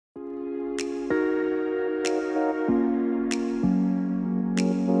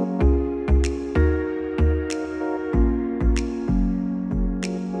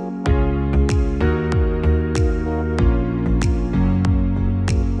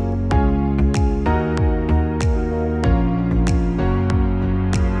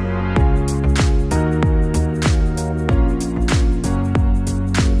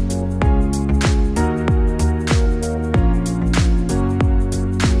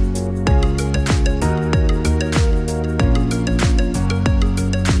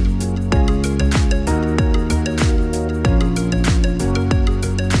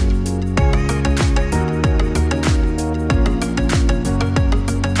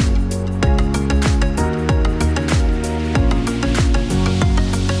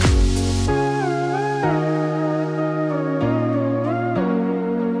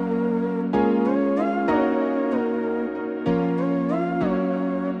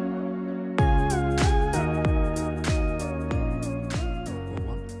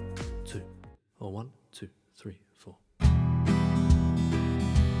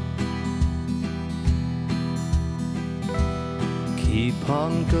Keep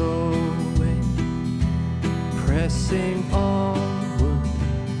on going, pressing onward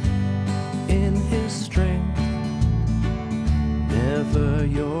in His strength, never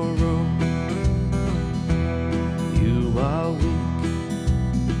your own. You are weak,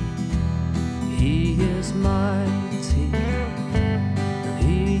 He is mighty, and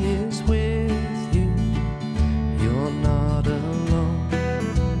He is with you. You're not alone.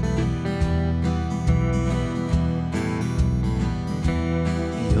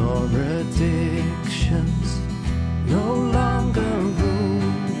 Your addictions no longer rule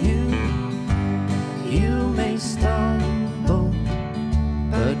you. You may stumble,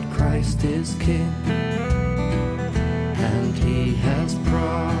 but Christ is King, and He has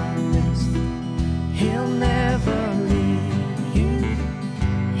promised He'll never leave you.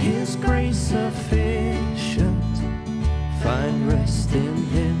 His grace sufficient, find rest in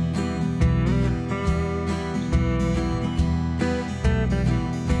Him.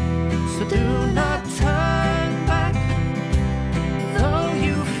 So do not turn back, though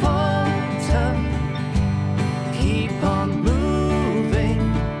you falter. Keep on moving,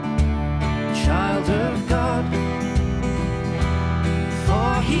 child of God,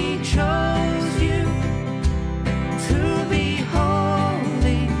 for He chose you to be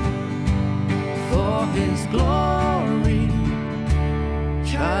holy for His glory,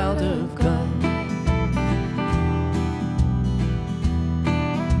 child of God.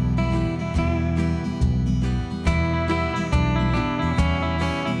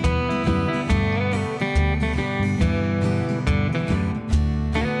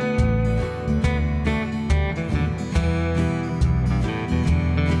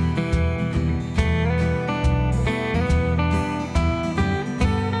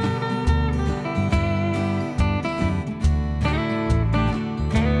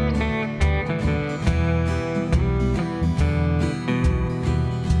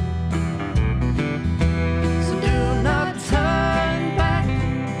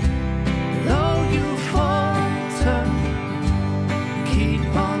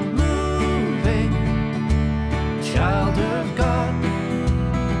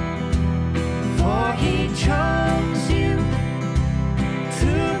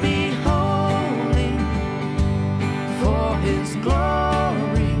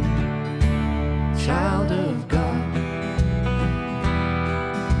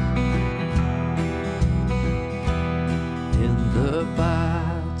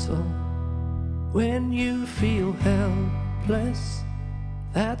 When you feel helpless,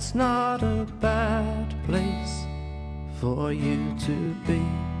 that's not a bad place for you to be.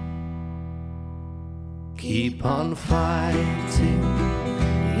 Keep on fighting,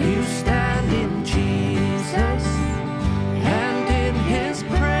 you stand in Jesus, and in His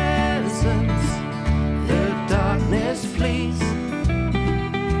presence the darkness flees,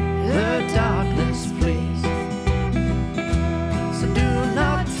 the darkness flees. So do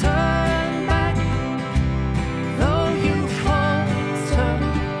not turn back, though you falter.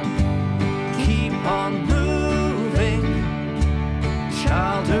 Keep on moving,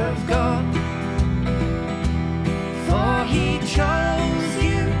 child of God, for He chose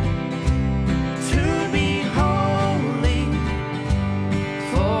you to be holy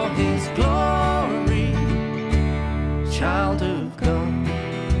for His glory, child of God.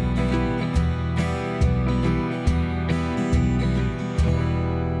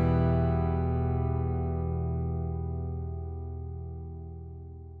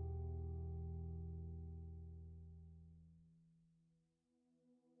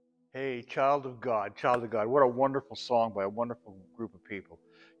 Hey, child of God, what a wonderful song by a wonderful group of people.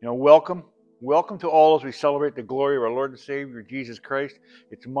 You know, welcome to all as we celebrate the glory of our Lord and Savior, Jesus Christ.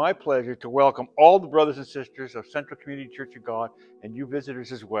 It's my pleasure to welcome all the brothers and sisters of Central Community Church of God, and you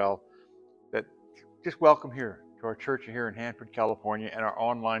visitors as well, that just welcome here to our church here in Hanford, California, and our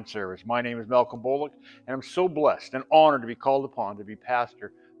online service. My name is Malcolm Bolduc, and I'm so blessed and honored to be called upon to be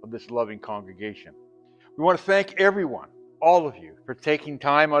pastor of this loving congregation. We want to thank everyone, all of you, for taking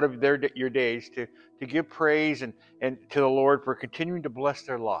time out of your days to give praise and to the Lord for continuing to bless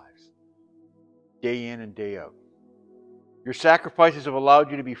their lives day in and day out. Your sacrifices have allowed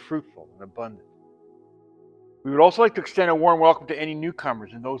you to be fruitful and abundant. We would also like to extend a warm welcome to any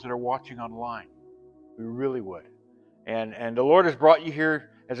newcomers and those that are watching online. We really would. And the Lord has brought you here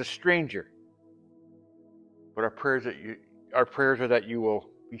as a stranger. But our prayers are that you will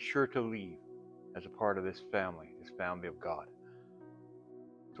be sure to leave as a part of this family of God.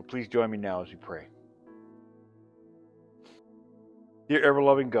 So please join me now as we pray. Dear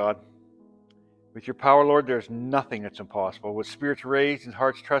ever-loving God, with your power, Lord, there's nothing that's impossible. With spirits raised and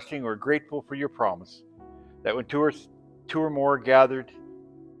hearts trusting, we're grateful for your promise that when two or two or more gathered,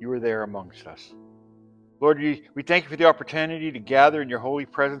 you are there amongst us. Lord, we thank you for the opportunity to gather in your holy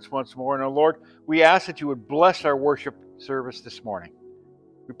presence once more. And, Lord, we ask that you would bless our worship service this morning.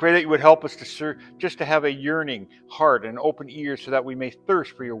 We pray that you would help us to serve, just to have a yearning heart and open ears so that we may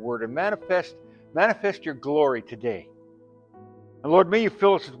thirst for your word and manifest your glory today. And Lord, may you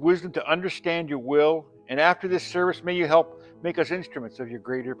fill us with wisdom to understand your will. And after this service, may you help make us instruments of your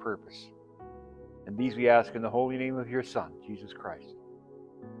greater purpose. And these we ask in the holy name of your Son, Jesus Christ.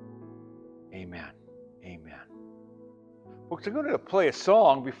 Amen. Amen. Folks, I'm going to play a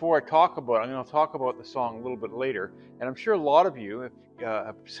song before I talk about it. I'm going to talk about the song a little bit later. And I'm sure a lot of you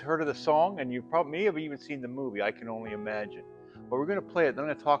have heard of the song, and you probably may have even seen the movie, I Can Only Imagine. But we're going to play it, and I'm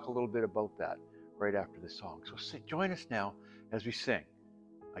going to talk a little bit about that right after the song. So join us now as we sing,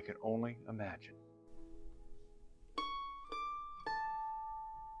 I Can Only Imagine.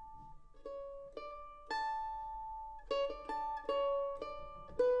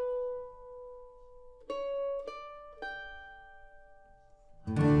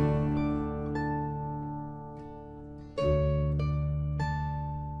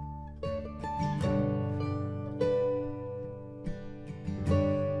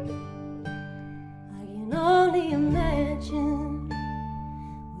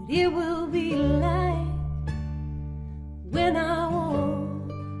 It will be like when I walk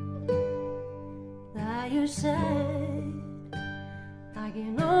by your side. I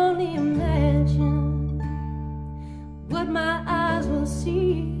can only imagine what my eyes will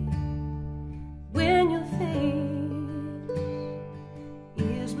see when your face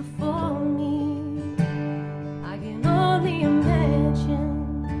is before me. I can only imagine.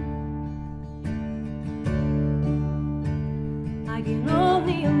 I can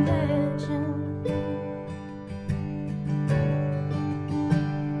only imagine.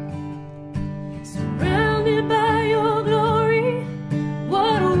 Surrounded by your glory,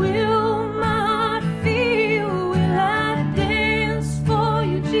 what will my heart feel? Will I dance for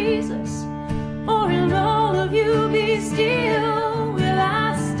you, Jesus? Or in all of you be still? Will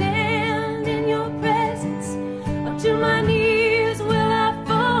I stand in your presence? Up to my knees will I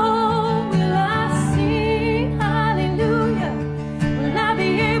fall? Will I sing hallelujah? Will I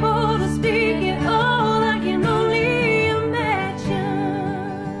be able to speak it all? I can only imagine.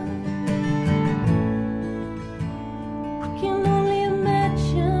 I can only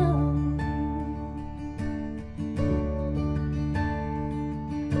imagine.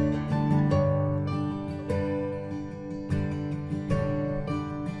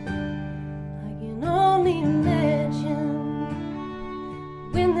 I can only imagine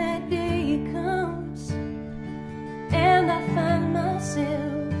when that day comes and I find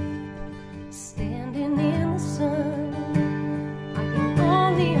myself standing in the sun. I can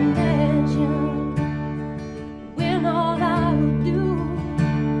only imagine when all I will do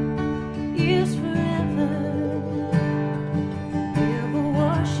is forever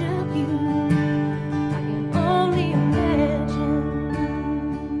worship you. I can only imagine.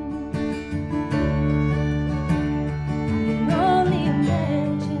 I can only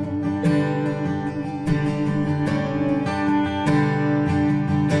imagine.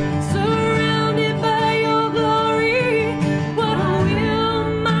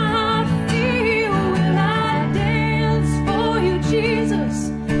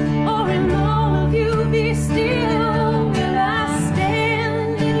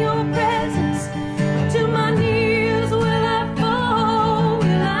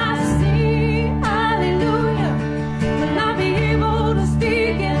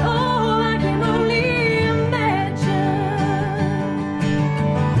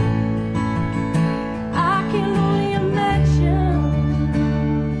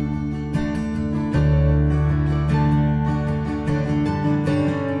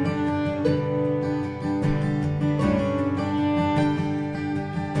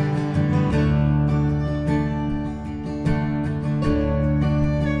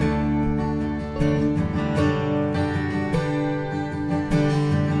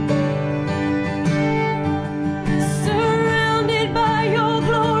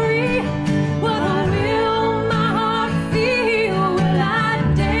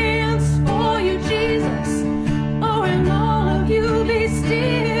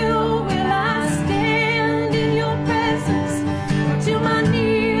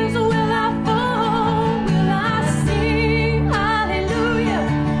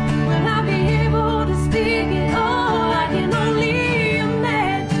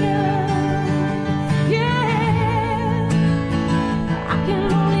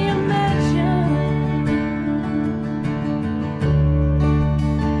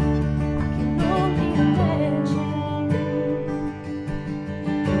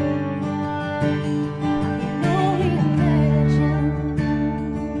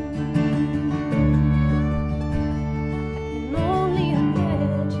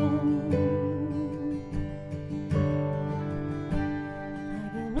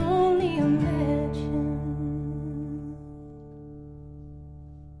 imagine.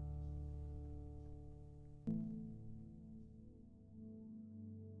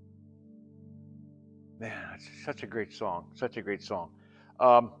 Man, it's such a great song. Such a great song.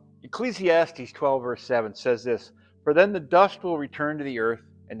 Ecclesiastes 12, verse 7 says this: "For then the dust will return to the earth,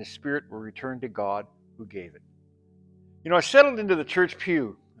 and the spirit will return to God who gave it." You know, I settled into the church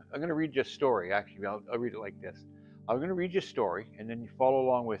pew. I'm going to read you a story. Actually, I'll read it like this. I'm going to read you a story, and then you follow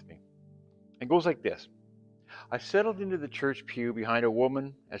along with me. It goes like this: I settled into the church pew behind a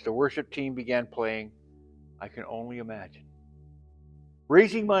woman as the worship team began playing "I Can Only Imagine."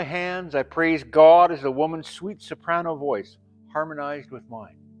 Raising my hands, I praised God as the woman's sweet soprano voice harmonized with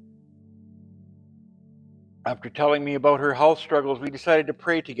mine. After telling me about her health struggles, we decided to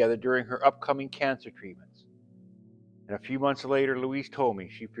pray together during her upcoming cancer treatments. And a few months later, Louise told me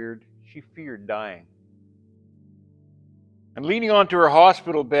she feared dying. And leaning onto her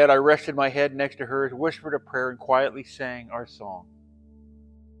hospital bed, I rested my head next to hers, whispered a prayer, and quietly sang our song.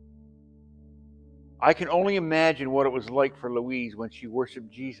 I can only imagine what it was like for Louise when she worshiped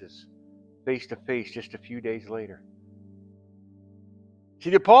Jesus face to face just a few days later. See,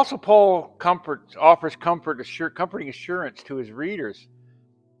 the Apostle Paul offers comforting assurance to his readers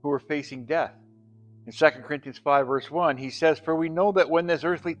who are facing death. In 2 Corinthians 5, verse 1, he says, "For we know that when this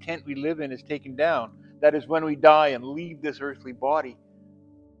earthly tent we live in is taken down, that is, when we die and leave this earthly body,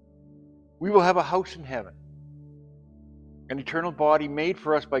 we will have a house in heaven, an eternal body made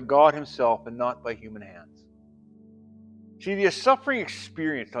for us by God himself and not by human hands." See, the suffering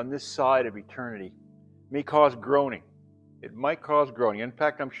experienced on this side of eternity may cause groaning. It might cause groaning. In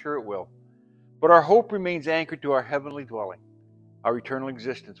fact, I'm sure it will. But our hope remains anchored to our heavenly dwelling, our eternal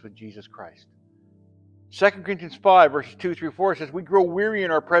existence with Jesus Christ. 2 Corinthians 5, verses 2 through 4 says, "We grow weary in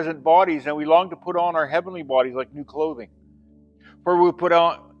our present bodies, and we long to put on our heavenly bodies like new clothing. For we will put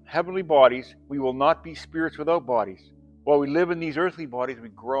on heavenly bodies, we will not be spirits without bodies. While we live in these earthly bodies, we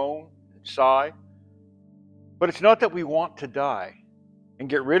groan and sigh. But it's not that we want to die and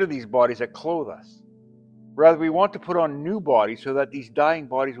get rid of these bodies that clothe us. Rather, we want to put on new bodies so that these dying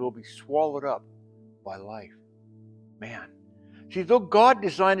bodies will be swallowed up by life." Man. See, though God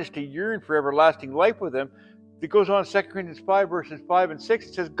designed us to yearn for everlasting life with him, it goes on in 2 Corinthians 5, verses 5 and 6,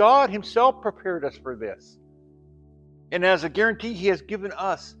 it says, God himself prepared us for this. And as a guarantee, he has given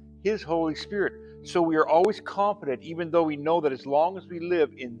us his Holy Spirit. So we are always confident, even though we know that as long as we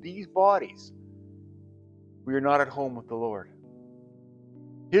live in these bodies, we are not at home with the Lord.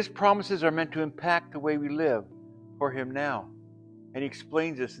 His promises are meant to impact the way we live for him now. And he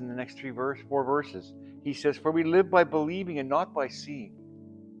explains this in the next 4 verses. He says, "For we live by believing and not by seeing."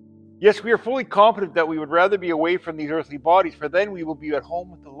 Yes, we are fully confident that we would rather be away from these earthly bodies, for then we will be at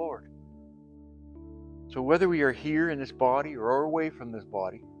home with the Lord. So whether we are here in this body or away from this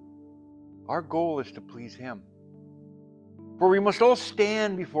body, our goal is to please him. For we must all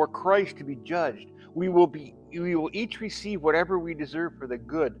stand before Christ to be judged. We will each receive whatever we deserve for the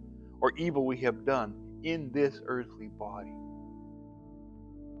good or evil we have done in this earthly body.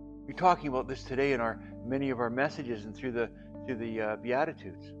 We're talking about this today in many of our messages and through the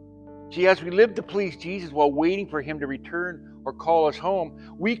beatitudes. See, as we live to please Jesus while waiting for him to return or call us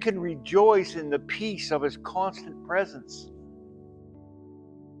home, we can rejoice in the peace of his constant presence.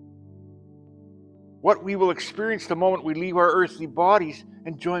 What we will experience the moment we leave our earthly bodies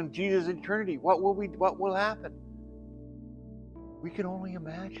and join Jesus in eternity. What will happen? We can only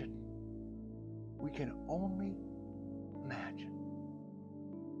imagine. We can only imagine.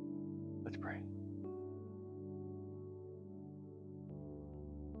 Let's pray.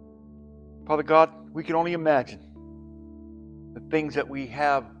 Father God, we can only imagine the things that we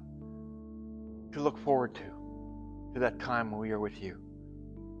have to look forward to that time when we are with you.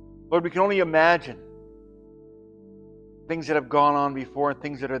 Lord, we can only imagine things that have gone on before and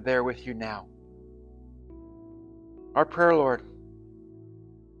things that are there with you now. Our prayer, Lord,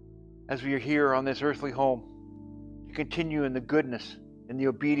 as we are here on this earthly home, to continue in the goodness and the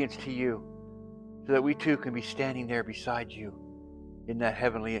obedience to you, so that we too can be standing there beside you in that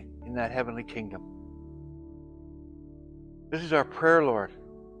heavenly kingdom. This is our prayer, Lord.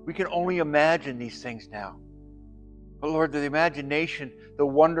 We can only imagine these things now. But Lord, the imagination, the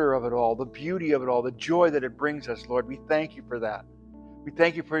wonder of it all, the beauty of it all, the joy that it brings us, Lord, we thank you for that. We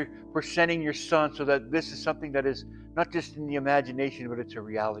thank you for sending your Son so that this is something that is not just in the imagination, but it's a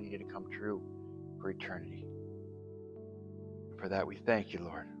reality to come true for eternity. For that, we thank you,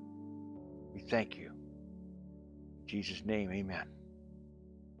 Lord. We thank you. In Jesus' name, amen.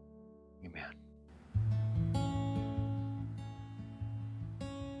 Amen.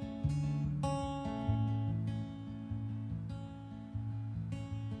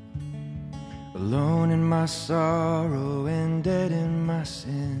 alone in my sorrow and dead in my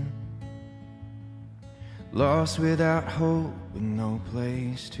sin, lost without hope with no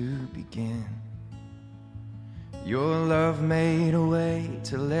place to begin. Your love made a way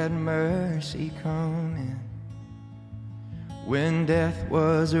to let mercy come in. When death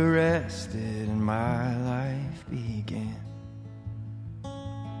was arrested and my life began,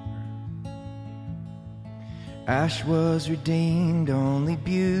 ash was redeemed, only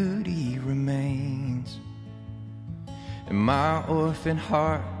beauty remains, and my orphan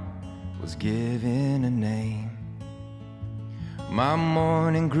heart was given a name. My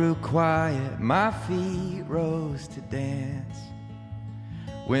mourning grew quiet, my feet rose to dance,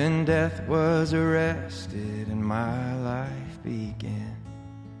 when death was arrested and my life began.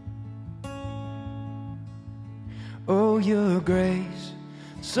 Oh, your grace,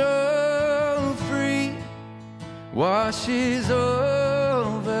 so free, washes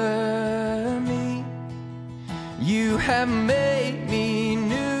over me. You have made me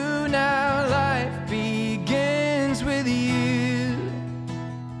new, now life begins with you.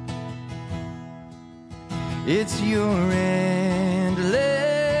 It's your endless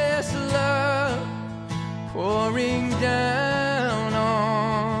love pouring down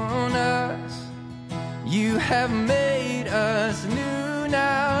on us. You have made us new,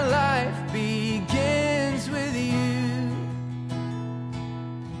 now life begins with you.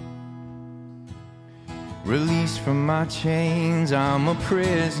 Released from my chains, I'm a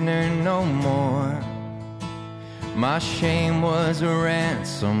prisoner no more. My shame was a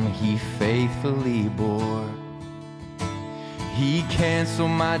ransom he faithfully bore. He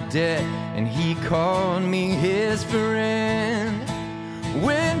canceled my debt and he called me his friend.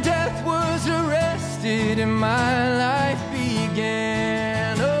 When death was arrested and my life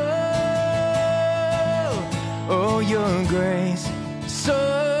began, oh, your grace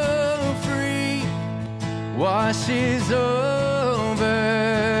so free washes over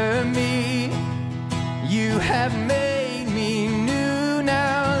me. You have made me new,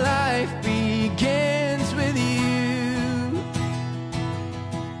 now life begins with you.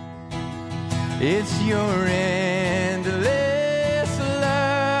 It's your endless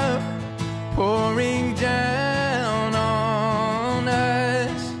love pouring down on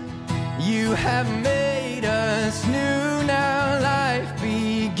us. You have made us new, now life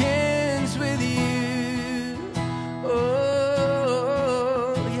begins with you.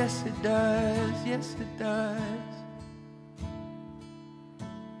 Oh, yes it does, yes it does.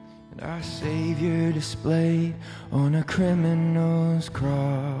 And our Savior displayed on a criminal's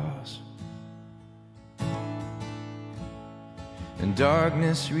cross, and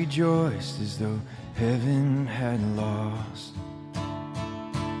darkness rejoiced as though heaven had lost.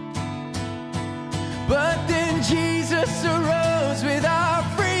 But then Jesus arose with our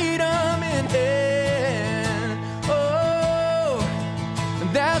freedom in hand. Oh, and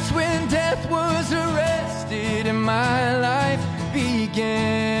that's when death was arrested and my life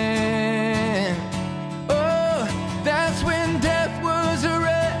began. Oh, that's when death was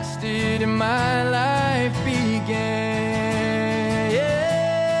arrested and my life began.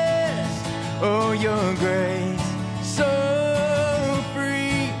 Yes, oh, your grace so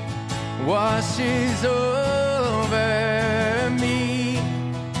free washes over me.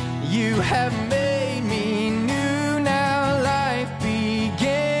 You have made me new, now life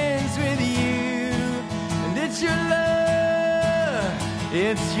begins with you. And it's your love,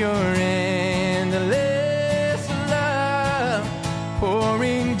 it's your endless love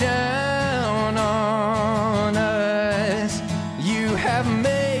pouring down on us. You have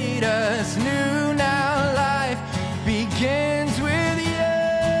made us new, now life begins with you.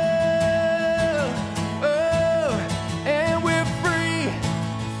 Oh, and we're free,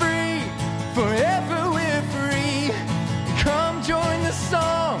 free, forever we're free. Come join the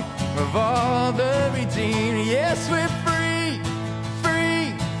song of all the redeemed. Yes, we're free,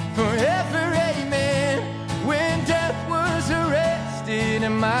 free, forever, amen. When death was arrested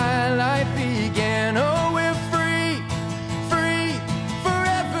and my life began. Oh, we're free, free,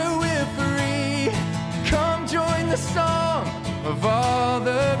 forever we're free. Come join the song of all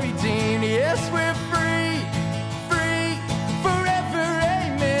the redeemed. Yes, we're free, free, forever,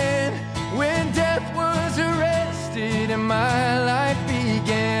 amen. When death was arrested and my life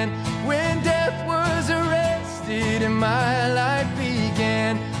began. When death was arrested and my life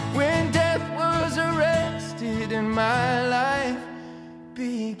began. When death was arrested and my life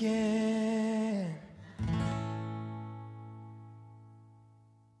began.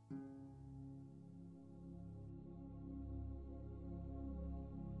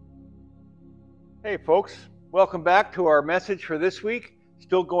 Hey folks, welcome back to our message for this week.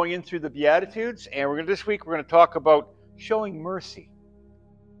 Still going in through the Beatitudes, and this week we're going to talk about showing mercy.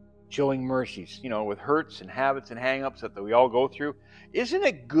 Showing mercies, with hurts and habits and hang-ups that we all go through. Isn't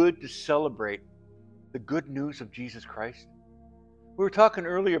it good to celebrate the good news of Jesus Christ? We were talking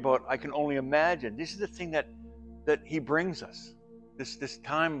earlier about, I can only imagine. This is the thing that He brings us. This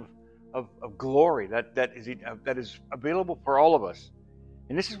time of glory that is available for all of us.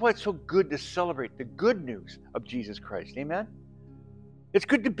 And this is why it's so good to celebrate the good news of Jesus Christ. Amen? It's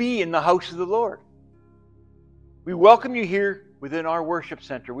good to be in the house of the Lord. We welcome you here within our worship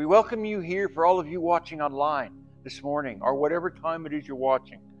center. We welcome you here for all of you watching online this morning or whatever time it is you're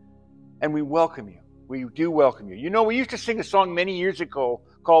watching. And we welcome you. We do welcome you. We used to sing a song many years ago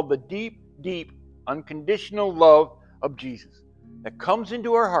called The Deep, Deep, Unconditional Love of Jesus that comes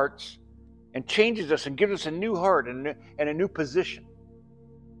into our hearts and changes us and gives us a new heart and a new position.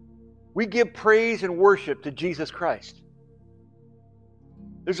 We give praise and worship to Jesus Christ.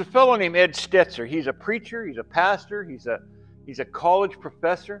 There's a fellow named Ed Stetzer. He's a preacher, he's a pastor, he's a college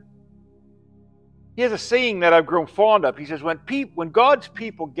professor. He has a saying that I've grown fond of. He says, when God's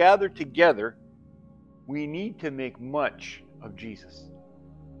people gather together, we need to make much of Jesus.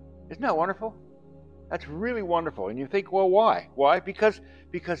 Isn't that wonderful? That's really wonderful. And you think, well, why? Why? Because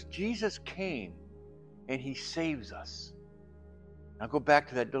Jesus came and He saves us. I'll go back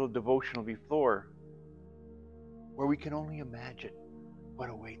to that little devotional before where we can only imagine what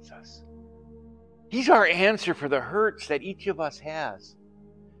awaits us. He's our answer for the hurts that each of us has,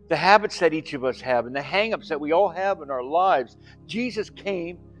 the habits that each of us have, and the hang-ups that we all have in our lives. Jesus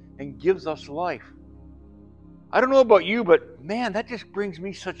came and gives us life. I don't know about you, but man, that just brings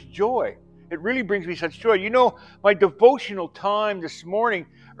me such joy. It really brings me such joy. My devotional time this morning,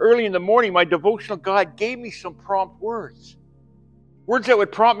 early in the morning, my devotional God gave me some prompt words. Words that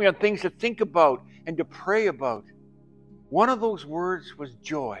would prompt me on things to think about and to pray about. One of those words was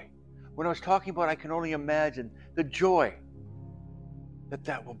joy. When I was talking about, I can only imagine the joy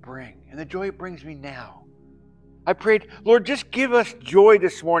that will bring. And the joy it brings me now. I prayed, Lord, just give us joy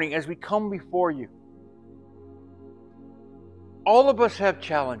this morning as we come before you. All of us have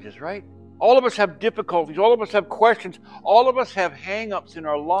challenges, right? All of us have difficulties. All of us have questions. All of us have hang-ups in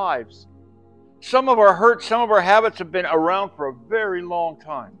our lives. Some of our hurts, some of our habits have been around for a very long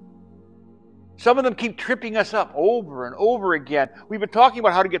time. Some of them keep tripping us up over and over again. We've been talking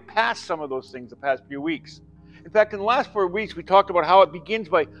about how to get past some of those things the past few weeks. In fact, in the last 4 weeks, we talked about how it begins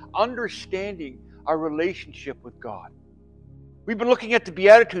by understanding our relationship with God. We've been looking at the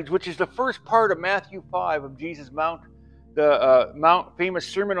Beatitudes, which is the first part of Matthew 5 of Jesus' famous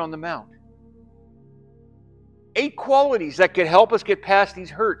Sermon on the Mount. 8 qualities that could help us get past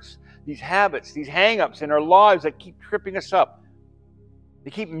these hurts, these habits, these hang-ups in our lives that keep tripping us up. They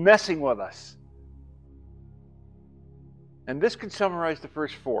keep messing with us. And this can summarize the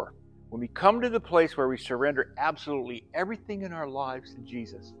first 4. When we come to the place where we surrender absolutely everything in our lives to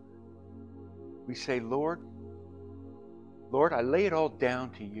Jesus, we say, Lord, I lay it all down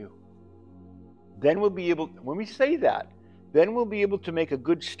to you. Then we'll be able, when we say that, then we'll be able to make a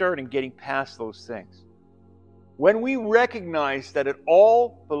good start in getting past those things. When we recognize that it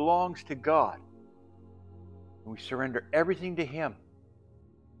all belongs to God, and we surrender everything to Him,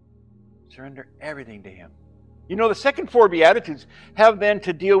 surrender everything to Him. The second 4 Beatitudes have then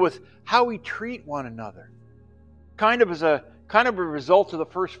to deal with how we treat one another. Kind of a result of the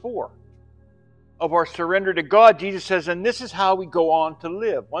first 4 of our surrender to God. Jesus says, and this is how we go on to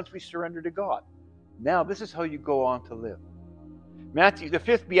live once we surrender to God. Now, this is how you go on to live. The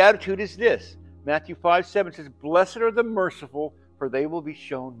 5th Beatitude is this. Matthew 5:7 says, blessed are the merciful, for they will be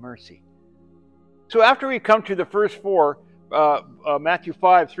shown mercy. So after we come to the first 4, Matthew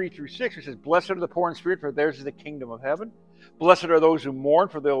 5:3-6, it says, blessed are the poor in spirit, for theirs is the kingdom of heaven. Blessed are those who mourn,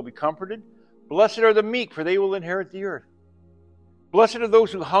 for they will be comforted. Blessed are the meek, for they will inherit the earth. Blessed are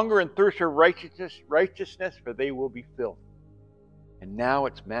those who hunger and thirst for righteousness, for they will be filled. And now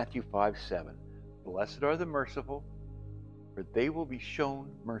it's Matthew 5:7. Blessed are the merciful, for they will be shown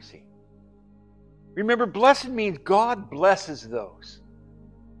mercy. Remember, blessed means God blesses those.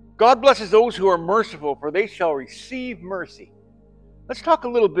 God blesses those who are merciful, for they shall receive mercy. Let's talk a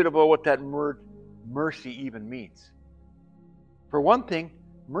little bit about what that word mercy even means. For one thing,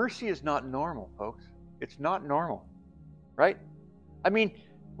 mercy is not normal, folks. It's not normal, right? I mean,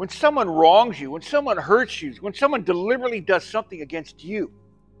 when someone wrongs you, when someone hurts you, when someone deliberately does something against you,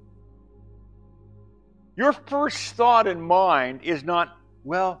 your first thought in mind is not,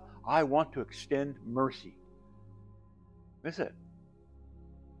 well, I want to extend mercy. Is it?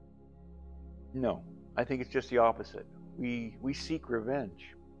 No, I think it's just the opposite. We seek revenge.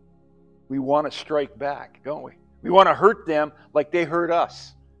 We want to strike back, don't we? We want to hurt them like they hurt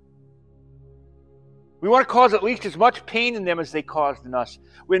us. We want to cause at least as much pain in them as they caused in us.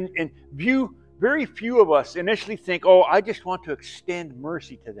 Very few of us initially think, oh, I just want to extend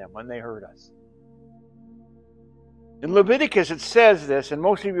mercy to them when they hurt us. In Leviticus, it says this, and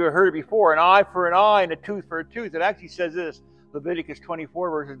most of you have heard it before, an eye for an eye and a tooth for a tooth. It actually says this, Leviticus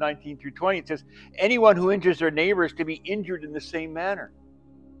 24, verses 19 through 20. It says, anyone who injures their neighbor is to be injured in the same manner.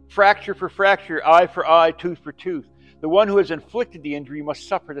 Fracture for fracture, eye for eye, tooth for tooth. The one who has inflicted the injury must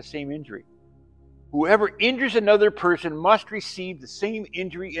suffer the same injury. Whoever injures another person must receive the same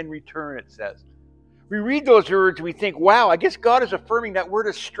injury in return, it says. We read those words and we think, wow, I guess God is affirming that we're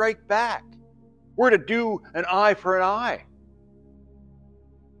to strike back. We're to do an eye for an eye.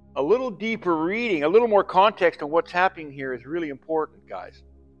 A little deeper reading, a little more context on what's happening here is really important, guys.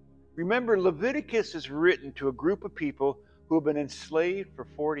 Remember, Leviticus is written to a group of people who have been enslaved for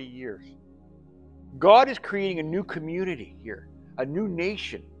 40 years. God is creating a new community here, a new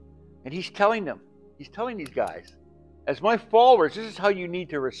nation. And He's telling these guys, as my followers, this is how you need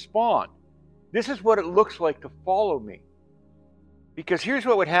to respond. This is what it looks like to follow me. Because here's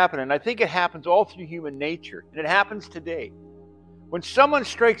what would happen, and I think it happens all through human nature, and it happens today. When someone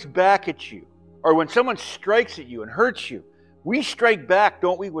strikes back at you, or when someone strikes at you and hurts you, we strike back,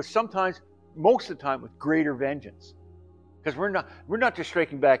 don't we, with sometimes, most of the time, with greater vengeance. Because we're not just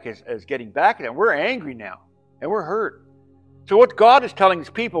striking back as getting back at them. We're angry now, and we're hurt. So what God is telling His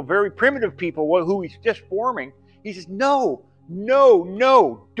people, very primitive people who He's just forming, He says, no,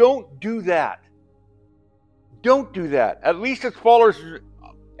 don't do that. Don't do that. At least as followers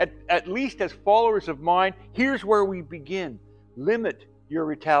of mine, here's where we begin. Limit your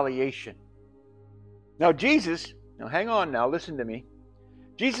retaliation. Now Jesus, hang on now, listen to me.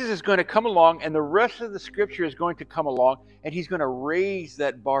 Jesus is going to come along, and the rest of the Scripture is going to come along, and He's going to raise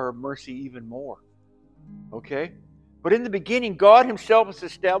that bar of mercy even more. Okay? But in the beginning, God Himself is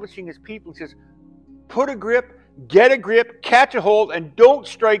establishing His people. He says, put a grip, get a grip, catch a hold, and don't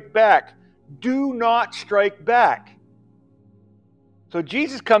strike back. Do not strike back. So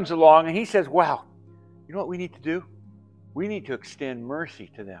Jesus comes along and He says, wow, you know what we need to do? We need to extend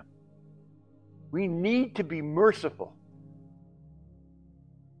mercy to them. We need to be merciful.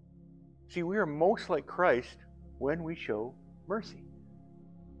 See, we are most like Christ when we show mercy.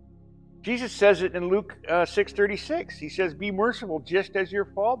 Jesus says it in Luke 6:36. He says, be merciful just as your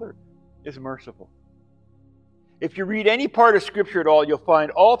Father is merciful. If you read any part of Scripture at all, you'll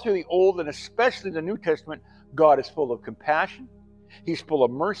find all through the Old and especially the New Testament, God is full of compassion, He's full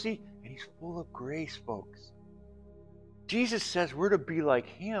of mercy, and He's full of grace, folks. Jesus says we're to be like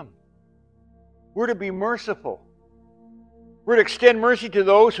Him. We're to be merciful. We're to extend mercy to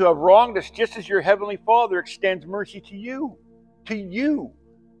those who have wronged us, just as your Heavenly Father extends mercy to you. To you.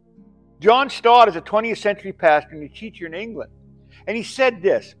 John Stott is a 20th century pastor and a teacher in England. And he said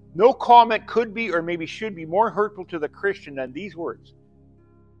this, no comment could be or maybe should be more hurtful to the Christian than these words.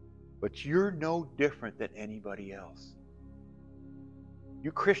 But you're no different than anybody else.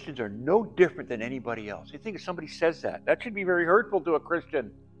 You Christians are no different than anybody else. You think if somebody says that, that should be very hurtful to a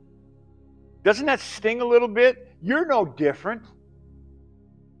Christian. Doesn't that sting a little bit? You're no different.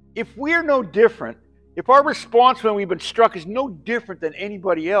 If we're no different, if our response when we've been struck is no different than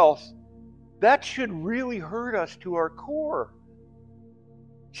anybody else, that should really hurt us to our core.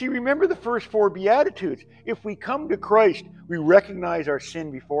 See, remember the first 4 beatitudes. If we come to Christ, we recognize our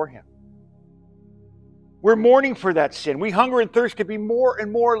sin before Him. We're mourning for that sin. We hunger and thirst to be more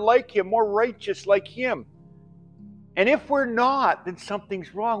and more like Him, more righteous like Him. And if we're not, then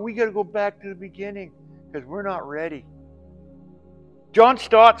something's wrong. We got to go back to the beginning because we're not ready. John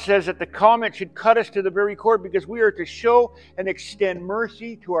Stott says that the comment should cut us to the very core because we are to show and extend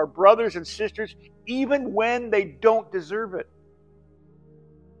mercy to our brothers and sisters even when they don't deserve it.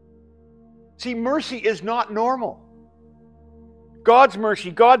 See, mercy is not normal. God's mercy,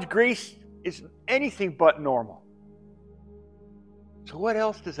 God's grace is anything but normal. So what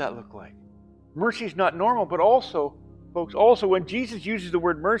else does that look like? Mercy is not normal, but also, folks, also when Jesus uses the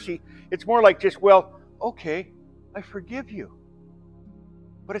word mercy, it's more like just, well, okay, I forgive you.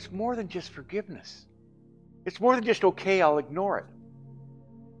 But it's more than just forgiveness. It's more than just, okay, I'll ignore it.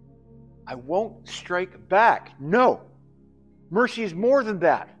 I won't strike back. No. Mercy is more than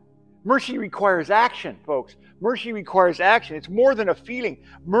that. Mercy requires action, folks. Mercy requires action. It's more than a feeling.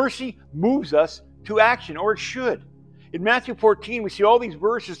 Mercy moves us to action, or it should. In Matthew 14, we see all these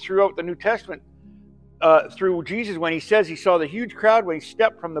verses throughout the New Testament through Jesus when He says He saw the huge crowd when He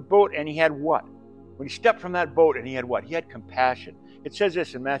stepped from the boat and He had what? When He stepped from that boat and He had what? He had compassion. It says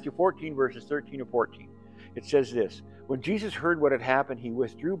this in Matthew 14, verses 13 and 14. It says this, when Jesus heard what had happened, He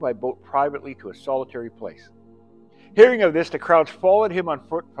withdrew by boat privately to a solitary place. Hearing of this, the crowds followed him on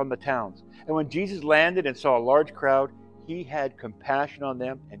foot from the towns. And when Jesus landed and saw a large crowd, he had compassion on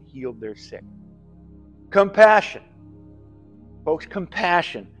them and healed their sick. Compassion. Folks,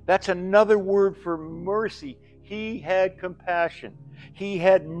 compassion. That's another word for mercy. He had compassion. He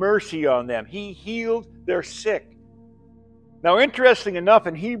had mercy on them. He healed their sick. Now, interesting enough,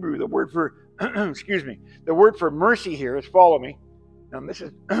 in Hebrew, the word for the word for mercy here is, follow me. Now, this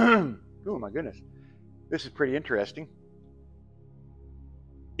is oh my goodness. This is pretty interesting.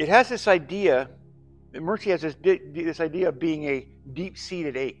 It has this idea, mercy has this idea of being a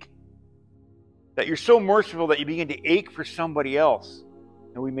deep-seated ache. That you're so merciful that you begin to ache for somebody else.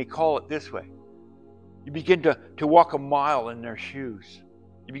 And we may call it this way. You begin to walk a mile in their shoes.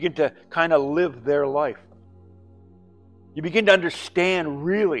 You begin to kind of live their life. You begin to understand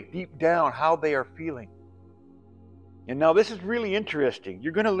really deep down how they are feeling. And now this is really interesting.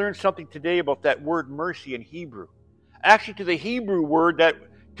 You're going to learn something today about that word mercy in Hebrew. Actually, to the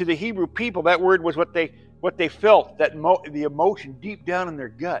Hebrew people, that word was what they felt, the emotion deep down in their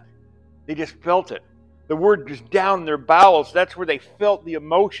gut. They just felt it. The word just down in their bowels. That's where they felt the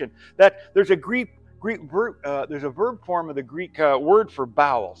emotion. That there's a Greek verb. There's a verb form of the Greek word for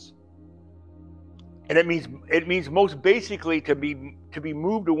bowels, and it means most basically to be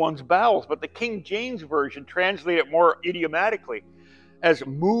moved to one's bowels. But the King James Version translates it more idiomatically as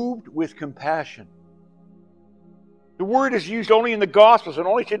moved with compassion. The word is used only in the Gospels and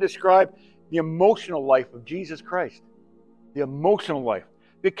only to describe the emotional life of Jesus Christ. The emotional life.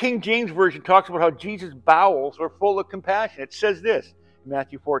 The King James Version talks about how Jesus' bowels were full of compassion. It says this in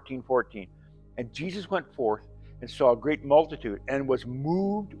Matthew 14:14. And Jesus went forth and saw a great multitude and was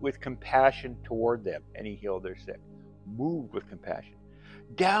moved with compassion toward them, and he healed their sick. Moved with compassion.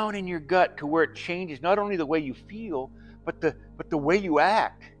 Down in your gut to where it changes not only the way you feel, but the way you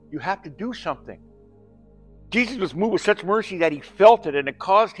act. You have to do something. Jesus was moved with such mercy that he felt it, and it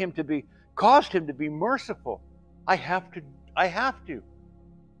caused him to be merciful. I have to.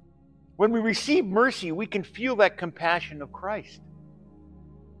 When we receive mercy, we can feel that compassion of Christ.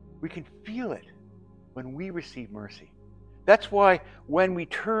 We can feel it when we receive mercy. That's why when we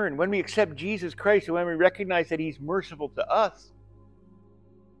accept Jesus Christ, and when we recognize that he's merciful to us,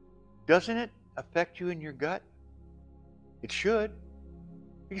 doesn't it affect you in your gut? It should.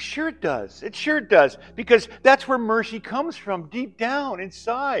 Sure it does. It sure does. Because that's where mercy comes from, deep down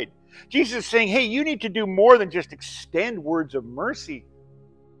inside. Jesus is saying, hey, you need to do more than just extend words of mercy,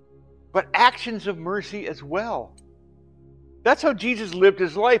 but actions of mercy as well. That's how Jesus lived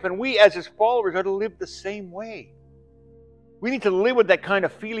his life, and we as his followers are to live the same way. We need to live with that kind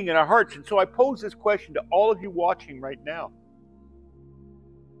of feeling in our hearts. And so I pose this question to all of you watching right now.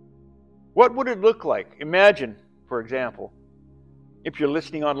 What would it look like? Imagine, for example, if you're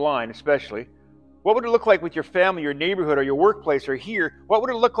listening online especially, what would it look like with your family, your neighborhood, or your workplace, or here? What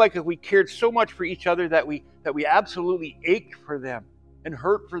would it look like if we cared so much for each other that we absolutely ached for them and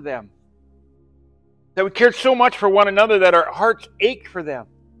hurt for them? That we cared so much for one another that our hearts ached for them.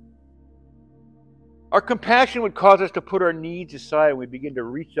 Our compassion would cause us to put our needs aside and we begin to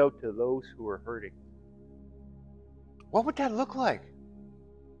reach out to those who are hurting. What would that look like?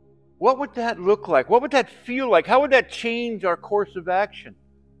 What would that look like? What would that feel like? How would that change our course of action?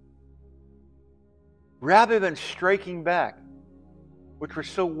 Rather than striking back, which we're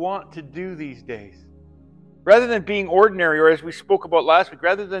so wont to do these days. Rather than being ordinary, or as we spoke about last week,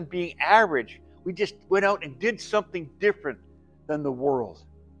 rather than being average, we just went out and did something different than the world.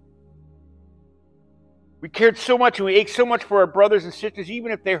 We cared so much and we ached so much for our brothers and sisters,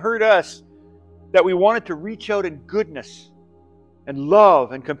 even if they hurt us, that we wanted to reach out in goodness and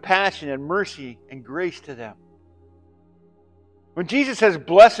love and compassion and mercy and grace to them. When Jesus says,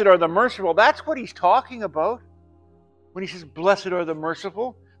 blessed are the merciful, that's what he's talking about. When he says, blessed are the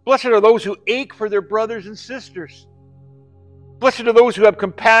merciful, blessed are those who ache for their brothers and sisters. Blessed are those who have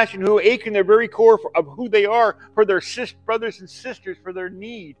compassion, who ache in their very core of who they are for their brothers and sisters, for their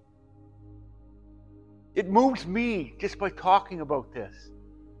need. It moves me just by talking about this.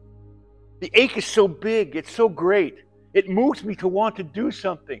 The ache is so big, it's so great. It moves me to want to do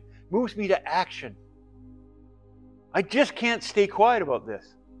something. It moves me to action. I just can't stay quiet about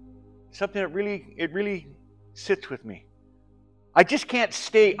this. Something that really sits with me. I just can't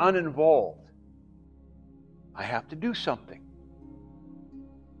stay uninvolved. I have to do something.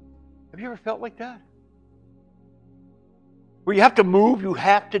 Have you ever felt like that? Where you have to move, you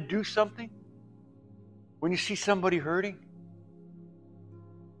have to do something? When you see somebody hurting?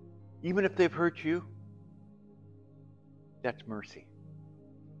 Even if they've hurt you? That's mercy.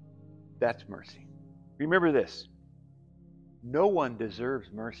 That's mercy. Remember this. No one deserves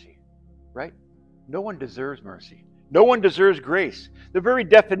mercy, right? No one deserves mercy. No one deserves grace. The very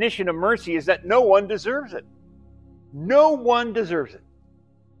definition of mercy is that no one deserves it. No one deserves it.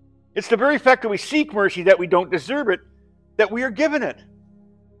 It's the very fact that we seek mercy, that we don't deserve it, that we are given it.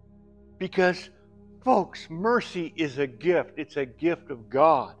 Because, folks, mercy is a gift. It's a gift of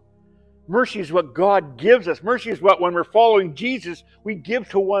God. Mercy is what God gives us. Mercy is what, when we're following Jesus, we give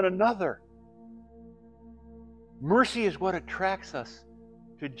to one another. Mercy is what attracts us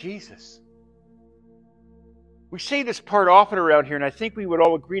to Jesus. We say this part often around here, and I think we would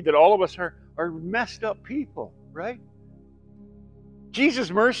all agree that all of us are messed up people, right?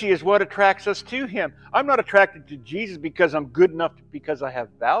 Jesus' mercy is what attracts us to Him. I'm not attracted to Jesus because I'm good enough, because I have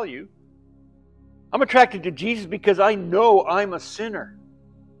value. I'm attracted to Jesus because I know I'm a sinner.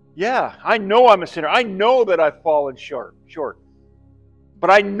 Yeah, I know I'm a sinner. I know that I've fallen short. But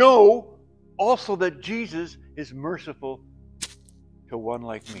I know also that Jesus is merciful to one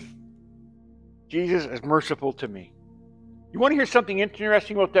like me. Jesus is merciful to me. You want to hear something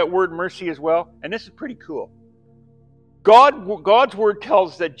interesting about that word mercy as well? And this is pretty cool. God's word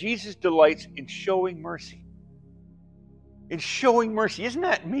tells us that Jesus delights in showing mercy. In showing mercy. Isn't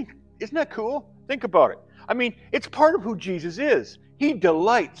that cool? Think about it. I mean, it's part of who Jesus is. He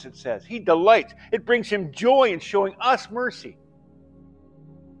delights, it says. He delights. It brings Him joy in showing us mercy.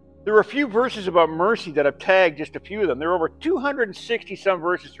 There are a few verses about mercy that I've tagged, just a few of them. There are over 260 some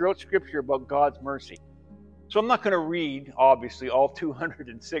verses throughout Scripture about God's mercy. So I'm not going to read, obviously, all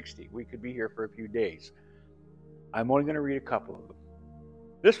 260. We could be here for a few days. I'm only going to read a couple of them.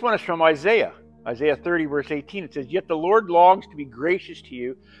 This one is from Isaiah. Isaiah 30, verse 18. It says, "Yet the Lord longs to be gracious to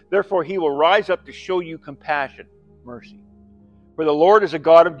you. Therefore He will rise up to show you compassion," mercy. "For the Lord is a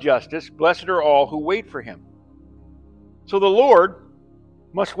God of justice. Blessed are all who wait for Him." So the Lord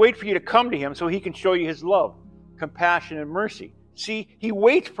must wait for you to come to Him so He can show you His love, compassion, and mercy. See, He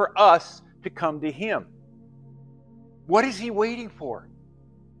waits for us to come to Him. What is He waiting for?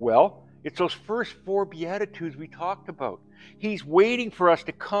 Well, it's those first 4 beatitudes we talked about. He's waiting for us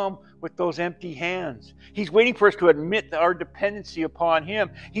to come with those empty hands. He's waiting for us to admit our dependency upon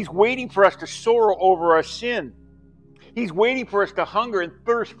Him. He's waiting for us to sorrow over our sin. He's waiting for us to hunger and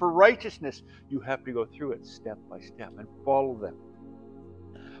thirst for righteousness. You have to go through it step by step and follow them.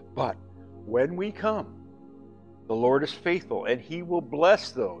 But when we come, the Lord is faithful, and He will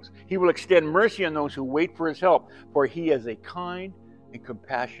bless those. He will extend mercy on those who wait for His help, for He is a kind and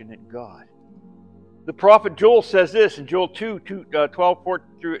compassionate God. The prophet Joel says this in Joel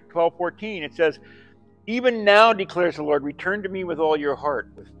 12:14. It says, "Even now, declares the Lord, return to me with all your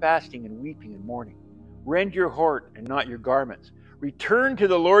heart, with fasting and weeping and mourning. Rend your heart and not your garments. Return to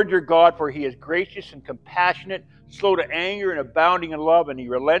the Lord your God, for He is gracious and compassionate, slow to anger and abounding in love, and He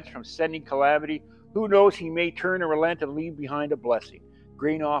relents from sending calamity. Who knows, He may turn and relent and leave behind a blessing,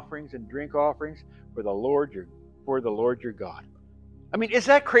 grain offerings and drink offerings for the Lord your God." I mean, is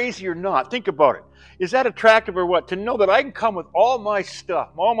that crazy or not? Think about it. Is that attractive or what? To know that I can come with all my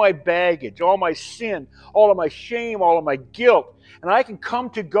stuff, all my baggage, all my sin, all of my shame, all of my guilt, and I can come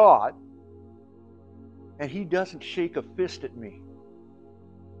to God, and He doesn't shake a fist at me.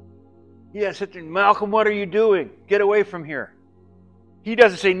 Yeah, sit there, "Malcolm, what are you doing? Get away from here." He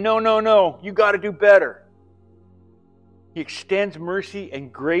doesn't say, no, you got to do better. He extends mercy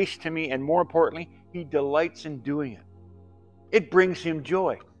and grace to me, and more importantly, He delights in doing it. It brings Him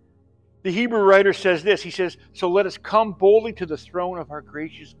joy. The Hebrew writer says this. He says, "So let us come boldly to the throne of our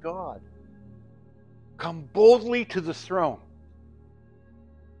gracious God." Come boldly to the throne.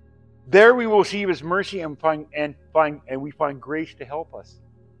 There we will receive His mercy and we find grace to help us.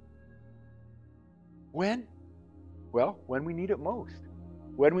 When? Well, when we need it most.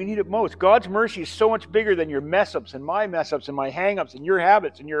 When we need it most. God's mercy is so much bigger than your mess-ups and my mess-ups and my hang-ups and your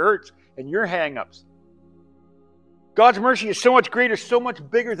habits and your hurts and your hang-ups. God's mercy is so much greater, so much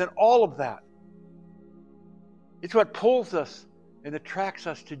bigger than all of that. It's what pulls us and attracts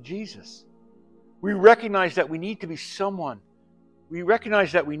us to Jesus. We recognize that we need to be someone. We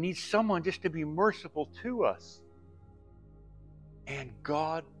recognize that we need someone just to be merciful to us. And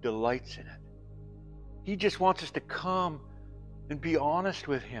God delights in it. He just wants us to come and be honest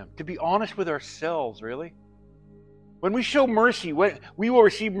with Him, to be honest with ourselves, really. When we show mercy, we will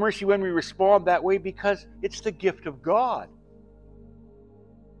receive mercy when we respond that way, because it's the gift of God.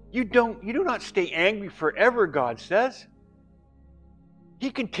 You do not stay angry forever, God says. He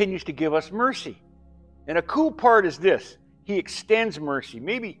continues to give us mercy. And a cool part is this. He extends mercy.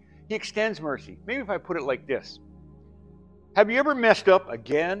 Maybe He extends mercy. Maybe if I put it like this. Have you ever messed up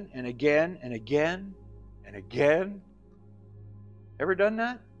again and again and again and again? Ever done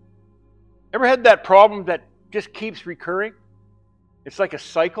that? Ever had that problem that just keeps recurring? It's like a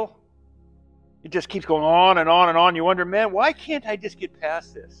cycle. It just keeps going on and on and on. You wonder, man, why can't I just get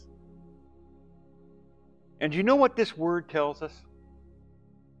past this? And do you know what this word tells us?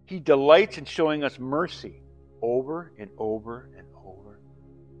 He delights in showing us mercy over and over and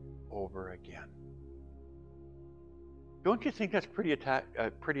over again. Don't you think that's pretty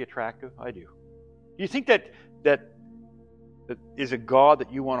attractive? I do. Do you think that is a God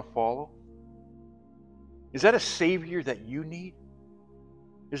that you want to follow? Is that a Savior that you need?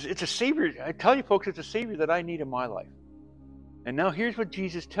 It's a Savior. I tell you, folks, it's a Savior that I need in my life. And now here's what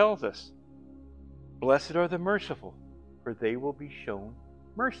Jesus tells us. Blessed are the merciful, for they will be shown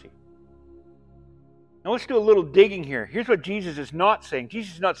mercy. Now let's do a little digging here. Here's what Jesus is not saying.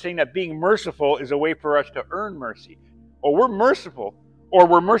 Jesus is not saying that being merciful is a way for us to earn mercy. Or we're merciful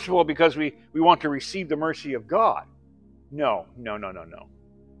because we want to receive the mercy of God. No.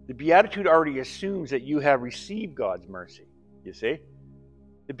 The Beatitude already assumes that you have received God's mercy. You see?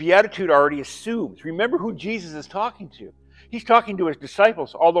 The Beatitude already assumes. Remember who Jesus is talking to. He's talking to his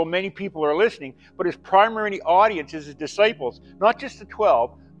disciples, although many people are listening, but his primary audience is his disciples, not just the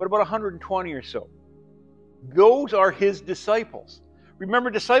 12, but about 120 or so. Those are his disciples. Remember,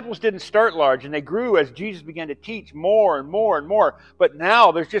 disciples didn't start large, and they grew as Jesus began to teach more and more and more. But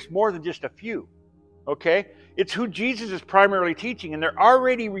now there's just more than just a few. Okay? It's who Jesus is primarily teaching, and they've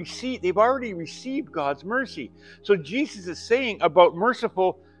already received God's mercy. So Jesus is saying about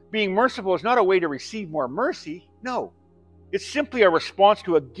being merciful is not a way to receive more mercy. No. It's simply a response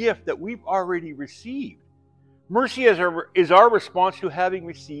to a gift that we've already received. Mercy is our response to having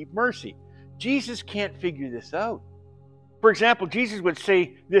received mercy. Jesus can't figure this out. For example, Jesus would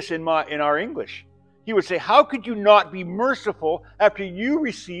say this in our English. He would say, how could you not be merciful after you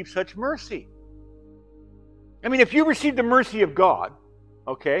receive such mercy? I mean, if you receive the mercy of God,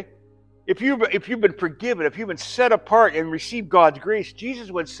 okay, if you've been forgiven, if you've been set apart and received God's grace,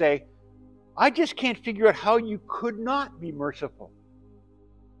 Jesus would say, I just can't figure out how you could not be merciful.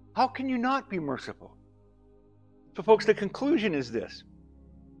 How can you not be merciful? So folks, the conclusion is this.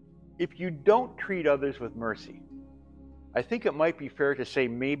 If you don't treat others with mercy, I think it might be fair to say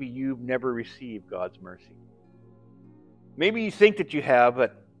maybe you've never received God's mercy. Maybe you think that you have,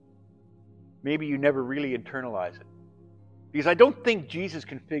 but maybe you never really internalize it. Because I don't think Jesus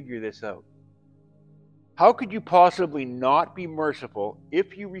can figure this out. How could you possibly not be merciful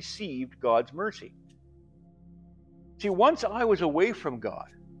if you received God's mercy? See, once I was away from God.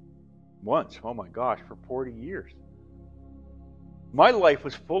 Once, oh my gosh, for 40 years. My life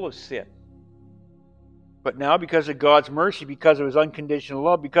was full of sin. But now, because of God's mercy, because of his unconditional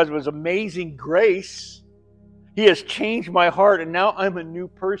love, because of his amazing grace, he has changed my heart, and now I'm a new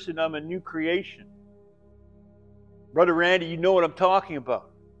person. I'm a new creation. Brother Randy, you know what I'm talking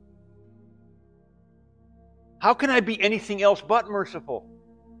about. How can I be anything else but merciful?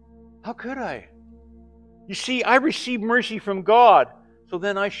 How could I? You see, I received mercy from God, so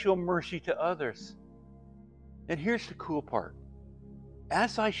then I show mercy to others. And here's the cool part.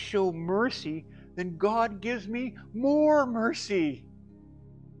 As I show mercy, then God gives me more mercy.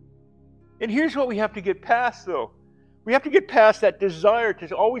 And here's what we have to get past, though. We have to get past that desire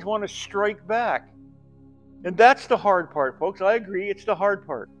to always want to strike back. And that's the hard part, folks. I agree, it's the hard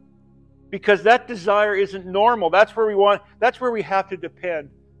part. Because that desire isn't normal. That's where we have to depend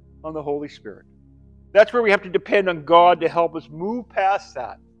on the Holy Spirit. That's where we have to depend on God to help us move past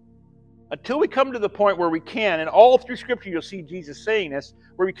that. Until we come to the point where we can, and all through Scripture you'll see Jesus saying this,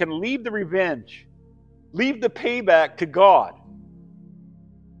 where we can leave the revenge, leave the payback to God.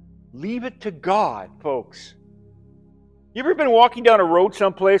 Leave it to God, folks. You ever been walking down a road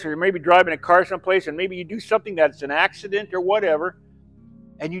someplace, or you're maybe driving a car someplace, and maybe you do something that's an accident or whatever,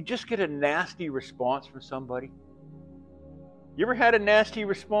 and you just get a nasty response from somebody? You ever had a nasty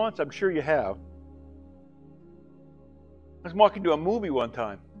response? I'm sure you have. I was walking to a movie one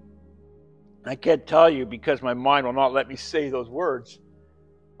time. I can't tell you because my mind will not let me say those words.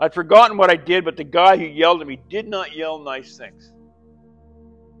 I'd forgotten what I did, but the guy who yelled at me did not yell nice things.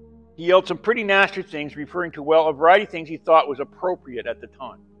 He yelled some pretty nasty things, referring to, well, a variety of things he thought was appropriate at the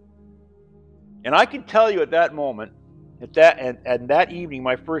time. And I can tell you at that moment, and that evening,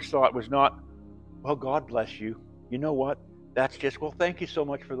 my first thought was not, well, God bless you. You know what? That's just, well, thank you so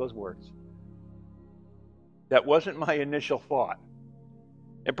much for those words. That wasn't my initial thought.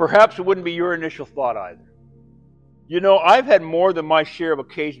 And perhaps it wouldn't be your initial thought either. You know, I've had more than my share of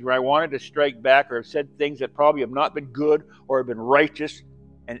occasions where I wanted to strike back or have said things that probably have not been good or have been righteous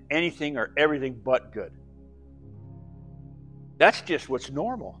and anything or everything but good. That's just what's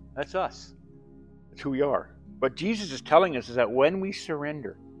normal. That's us. That's who we are. But Jesus is telling us is that when we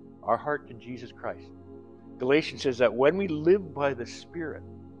surrender our heart to Jesus Christ, Galatians says that when we live by the Spirit,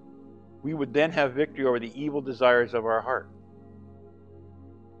 we would then have victory over the evil desires of our heart.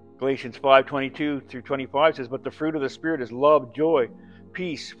 Galatians 5:22 through 25 says, "But the fruit of the Spirit is love, joy,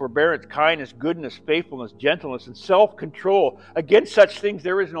 peace, forbearance, kindness, goodness, faithfulness, gentleness, and self-control. Against such things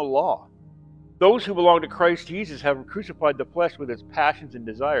there is no law. Those who belong to Christ Jesus have crucified the flesh with its passions and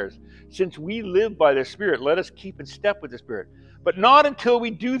desires. Since we live by the Spirit, let us keep in step with the Spirit." But not until we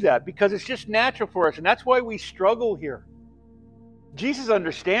do that, because it's just natural for us, and that's why we struggle here. Jesus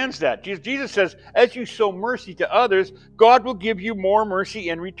understands that. Jesus says, as you show mercy to others, God will give you more mercy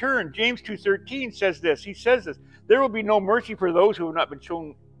in return. James 2:13 says this. He says this, "There will be no mercy for those who have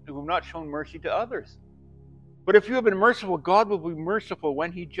not shown mercy to others. But if you have been merciful, God will be merciful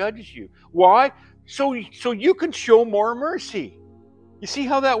when He judges you." Why? So you can show more mercy. You see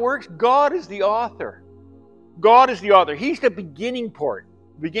how that works? God is the author. God is the author. He's the beginning point.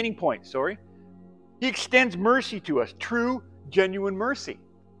 He extends mercy to us, true, genuine mercy.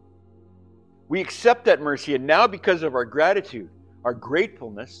 We accept that mercy, and now because of our gratitude, our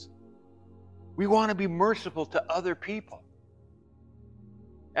gratefulness, we want to be merciful to other people.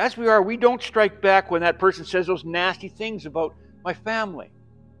 As we are, we don't strike back when that person says those nasty things about my family.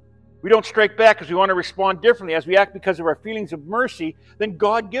 We don't strike back because we want to respond differently. As we act because of our feelings of mercy, then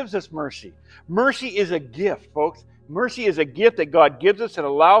God gives us mercy. Mercy is a gift, folks. Mercy is a gift that God gives us and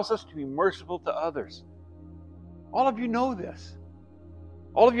allows us to be merciful to others. All of you know this.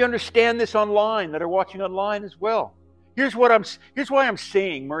 All of you understand this online, that are watching online as well. Here's why I'm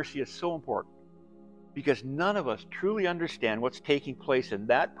saying mercy is so important. Because none of us truly understand what's taking place in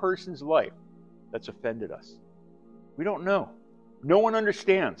that person's life that's offended us. We don't know. No one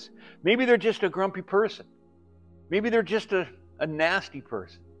understands. Maybe they're just a grumpy person. Maybe they're just a nasty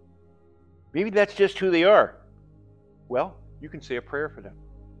person. Maybe that's just who they are. Well, you can say a prayer for them.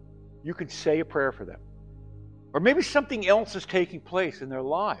 You can say a prayer for them. Or maybe something else is taking place in their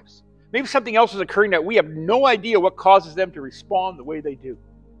lives. Maybe something else is occurring that we have no idea what causes them to respond the way they do.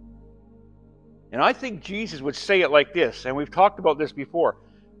 And I think Jesus would say it like this, and we've talked about this before.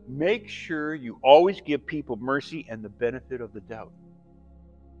 Make sure you always give people mercy and the benefit of the doubt.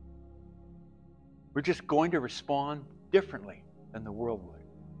 We're just going to respond differently than the world would.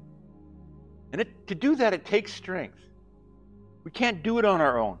 And to do that, it takes strength. We can't do it on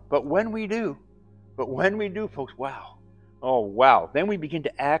our own. But when we do, folks, wow. Oh, wow. Then we begin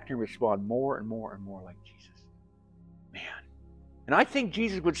to act and respond more and more and more like Jesus. Man. And I think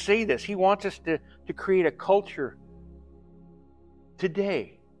Jesus would say this. He wants us to create a culture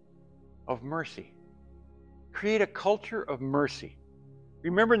today of mercy. Create a culture of mercy.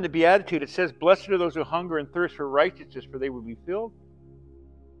 Remember in the Beatitude, it says, "Blessed are those who hunger and thirst for righteousness, for they will be filled."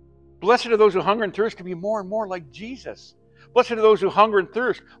 Blessed are those who hunger and thirst to be more and more like Jesus. Blessed are those who hunger and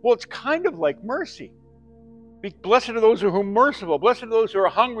thirst. Well, it's kind of like mercy. Blessed are those who are merciful. Blessed are those who are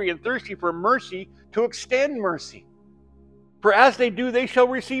hungry and thirsty for mercy to extend mercy. For as they do, they shall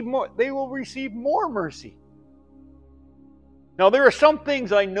receive more. They will receive more mercy. Now, there are some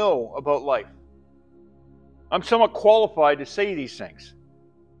things I know about life. I'm somewhat qualified to say these things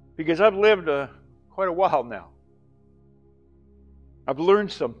because I've lived quite a while now. I've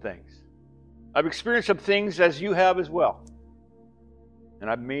learned some things. I've experienced some things as you have as well. And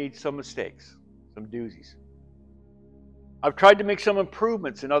I've made some mistakes, some doozies. I've tried to make some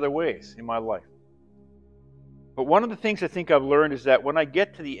improvements in other ways in my life. But one of the things I think I've learned is that when I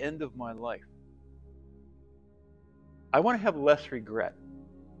get to the end of my life, I want to have less regret.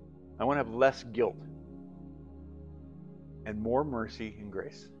 I want to have less guilt and more mercy and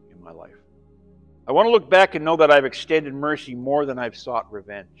grace in my life. I want to look back and know that I've extended mercy more than I've sought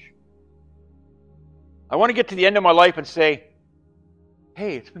revenge. I want to get to the end of my life and say,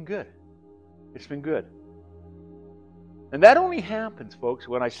 hey, it's been good. It's been good. And that only happens, folks,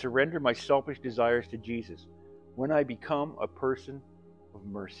 when I surrender my selfish desires to Jesus, when I become a person of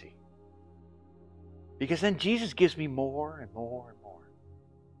mercy. Because then Jesus gives me more and more and more.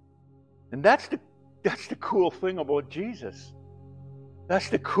 And that's the cool thing about Jesus. That's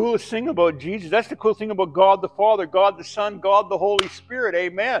the coolest thing about Jesus. That's the cool thing about God the Father, God the Son, God the Holy Spirit.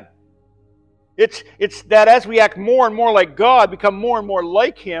 Amen. It's that as we act more and more like God, become more and more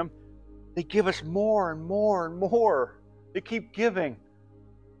like Him, they give us more and more and more. They keep giving.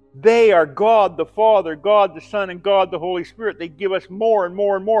 They are God the Father, God the Son, and God the Holy Spirit. They give us more and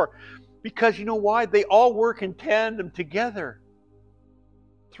more and more. Because you know why? They all work in tandem together.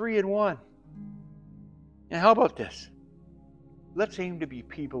 3 in 1. And how about this? Let's aim to be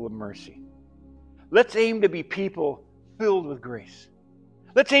people of mercy. Let's aim to be people filled with grace.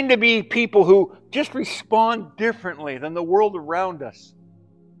 Let's aim to be people who just respond differently than the world around us.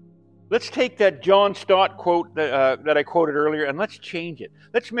 Let's take that John Stott quote that I quoted earlier, and let's change it.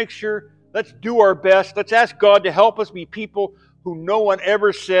 Let's make sure, let's do our best. Let's ask God to help us be people who no one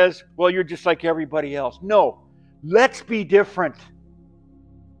ever says, well, you're just like everybody else. No, let's be different.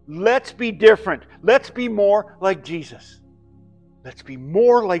 Let's be different. Let's be more like Jesus. Let's be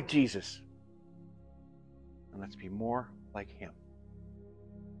more like Jesus. And let's be more like Him.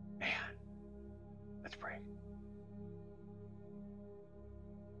 Man, let's pray.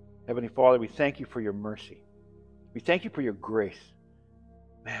 Heavenly Father, we thank You for Your mercy. We thank You for Your grace.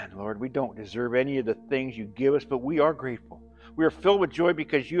 Man, Lord, we don't deserve any of the things You give us, but we are grateful. We are filled with joy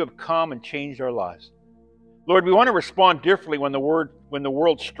because You have come and changed our lives. Lord, we want to respond differently when the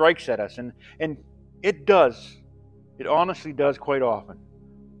world strikes at us, and it does. It honestly does quite often.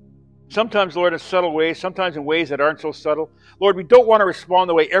 Sometimes, Lord, in subtle ways, sometimes in ways that aren't so subtle. Lord, we don't want to respond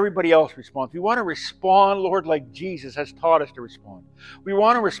the way everybody else responds. We want to respond, Lord, like Jesus has taught us to respond. We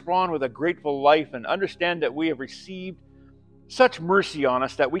want to respond with a grateful life and understand that we have received such mercy on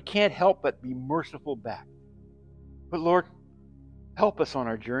us that we can't help but be merciful back. But Lord, help us on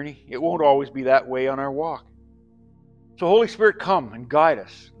our journey. It won't always be that way on our walk. So Holy Spirit, come and guide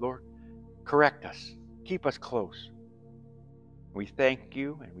us, Lord. Correct us. Keep us close. We thank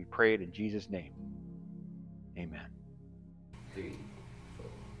You and we pray it in Jesus' name. Amen.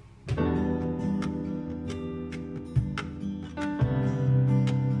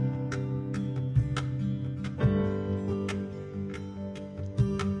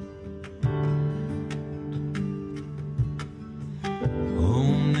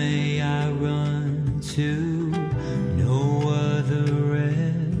 Oh, may I run to no other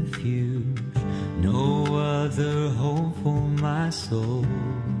refuge, no other hope for my soul.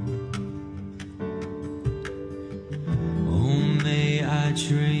 Oh, may I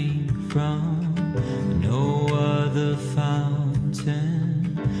drink from no other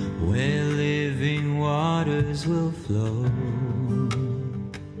fountain where living waters will flow.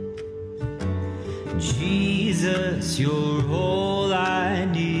 Jesus, You're all I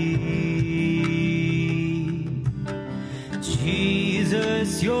need.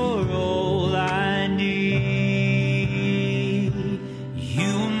 Jesus, You're all I need.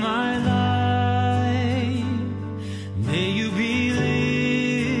 You are my life. May You be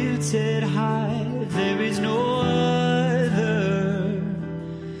lifted high. There is no other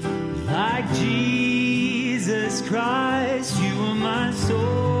like Jesus Christ. You are my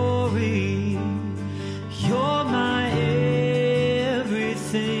story. You're my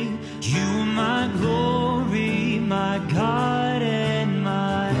everything. You are my glory, my God and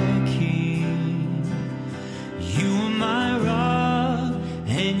my King. You are my rock,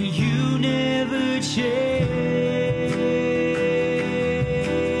 and You never change.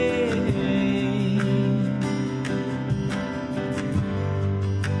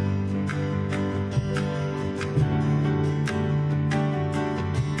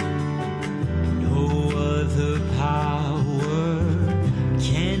 No other power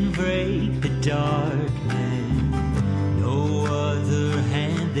can break the darkness. No other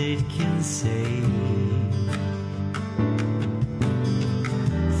hand that can save.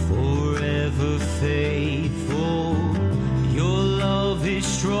 Forever faithful, Your love is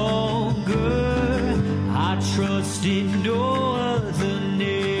stronger. I trust in no other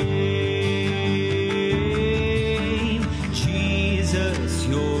name. Jesus,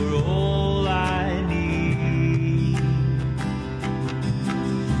 You're all I need.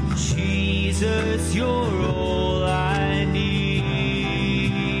 Jesus, You're all I need.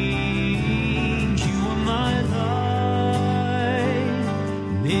 You are my life.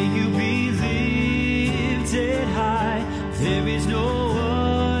 May You be lifted high. There is no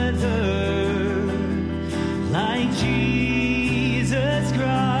other like Jesus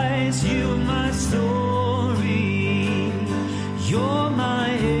Christ. You are my story. You're my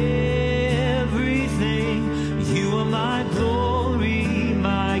everything. You are my glory,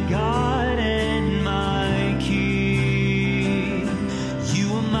 my God and my King.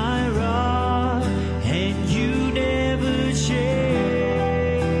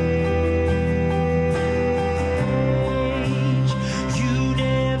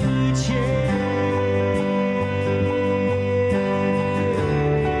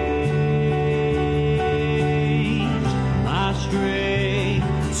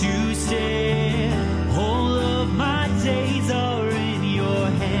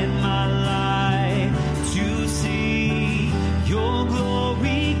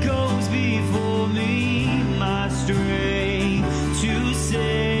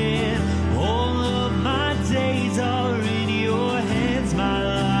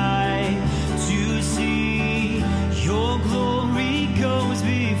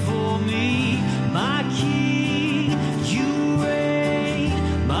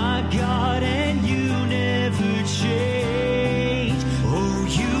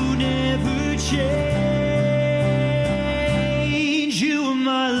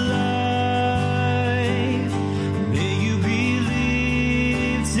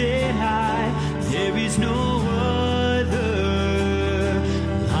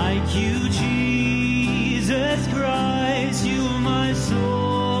 Jesus Christ, you are my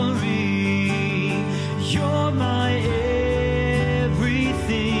story. You're my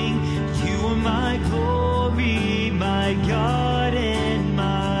everything. You are my glory, my God and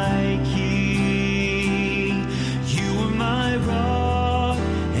my King. You are my rock,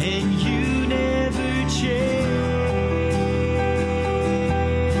 and you never change.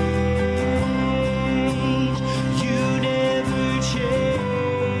 You never change.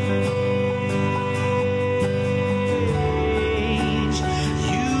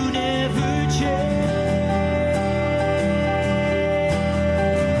 You never change.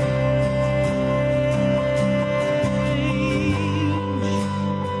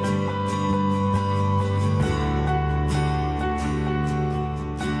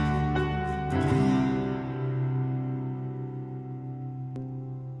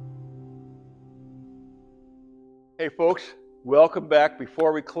 Hey folks, welcome back.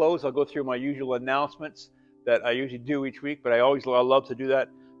 Before we close, I'll go through my usual announcements that I usually do each week, but I love to do that.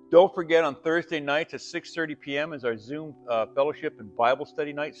 Don't forget, on Thursday nights at 6:30 p.m. is our Zoom fellowship and Bible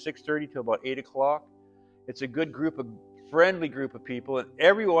study night, 6:30 to about 8 o'clock. It's a good friendly group of people, and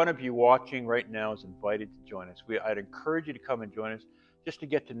every one of you watching right now is invited to join us. I'd encourage you to come and join us just to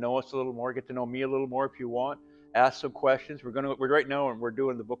get to know us a little more, get to know me a little more if you want. Ask some questions. We're right now we're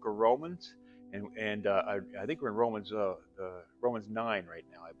doing the book of Romans. And I think we're in Romans 9 right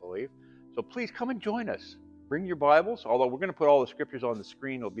now, I believe. So please come and join us. Bring your Bibles, although we're going to put all the scriptures on the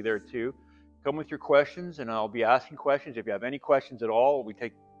screen. They'll be there too. Come with your questions, and I'll be asking questions. If you have any questions at all, we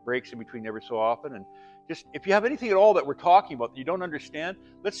take breaks in between every so often. And just if you have anything at all that we're talking about that you don't understand,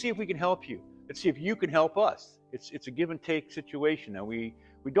 let's see if we can help you. Let's see if you can help us. It's a give and take situation. Now, we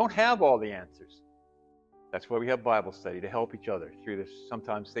don't have all the answers. That's why we have Bible study, to help each other through this,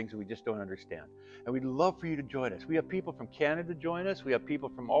 sometimes things that we just don't understand. And we'd love for you to join us. We have people from Canada join us. We have people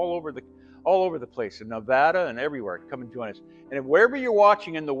from all over the place, in Nevada and everywhere, to come and join us. And if wherever you're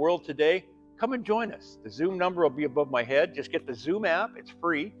watching in the world today, come and join us. The Zoom number will be above my head. Just get the Zoom app. It's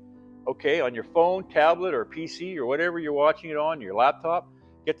free, okay, on your phone, tablet, or PC, or whatever you're watching it on, your laptop.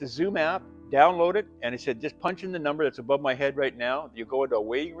 Get the Zoom app, download it, and it said just punch in the number that's above my head right now. You go into a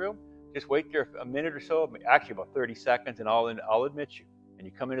waiting room. Just wait there a minute or so, actually about 30 seconds, and I'll admit you. And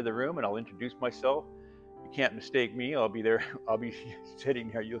you come into the room, and I'll introduce myself. You can't mistake me. I'll be there. I'll be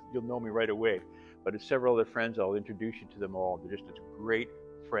sitting there. You'll know me right away. But there's several other friends. I'll introduce you to them all. They're just a great,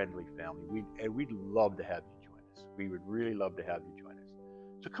 friendly family. We'd love to have you join us. We would really love to have you join us.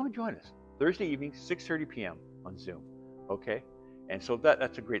 So come and join us. Thursday evening, 6:30 p.m. on Zoom. Okay? And so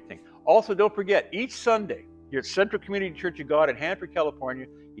that's a great thing. Also, don't forget, each Sunday, here at Central Community Church of God in Hanford, California,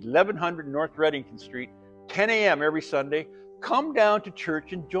 1100 North Reddington Street, 10 a.m. every Sunday. Come down to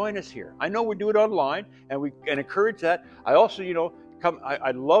church and join us here. I know we do it online, and encourage that. I also, come.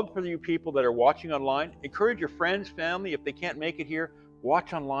 I'd love for you people that are watching online, encourage your friends, family, if they can't make it here,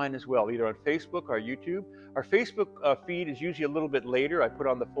 watch online as well, either on Facebook or YouTube. Our Facebook feed is usually a little bit later. I put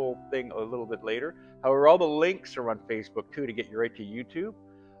on the full thing a little bit later. However, all the links are on Facebook too to get you right to YouTube.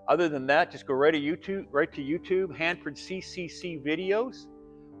 Other than that, just go right to YouTube, Hanford CCC videos.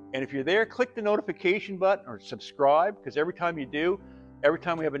 And if you're there, click the notification button or subscribe, because every time you do, every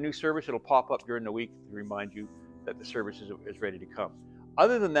time we have a new service, it'll pop up during the week to remind you that the service is ready to come.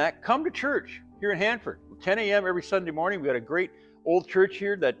 Other than that, come to church here in Hanford, 10 a.m. every Sunday morning. We got a great old church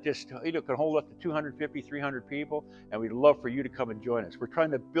here that just can hold up to 250, 300 people, and we'd love for you to come and join us. We're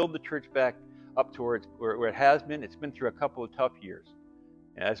trying to build the church back up towards where it has been. It's been through a couple of tough years,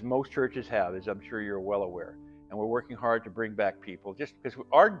 as most churches have, as I'm sure you're well aware. And we're working hard to bring back people, just because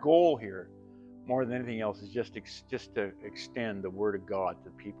our goal here, more than anything else, is just to extend the Word of God to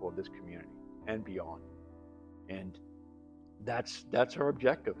the people of this community and beyond. And that's our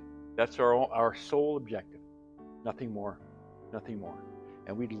objective. That's our sole objective. Nothing more, nothing more.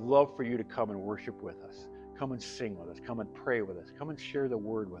 And we'd love for you to come and worship with us. Come and sing with us. Come and pray with us. Come and share the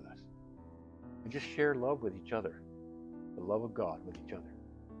Word with us. And just share love with each other. The love of God with each other.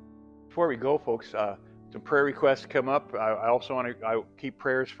 Before we go, folks, some prayer requests come up. I also want to keep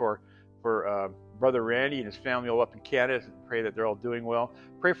prayers for Brother Randy and his family all up in Canada. Pray that they're all doing well.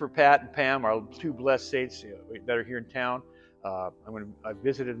 Pray for Pat and Pam, our two blessed saints that are here in town. I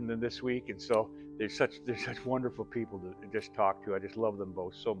visited them this week, and so they're such wonderful people to just talk to. I just love them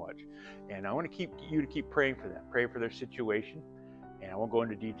both so much, and I want to keep praying for them. Pray for their situation, and I won't go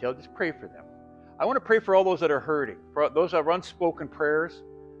into detail. Just pray for them. I want to pray for all those that are hurting, for those that have unspoken prayers.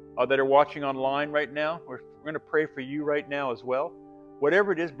 That are watching online right now. We're going to pray for you right now as well.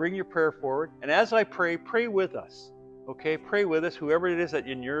 Whatever it is, bring your prayer forward. And as I pray with us. Okay? Pray with us, whoever it is that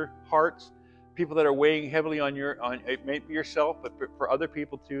in your hearts, people that are weighing heavily on it may be yourself, but for other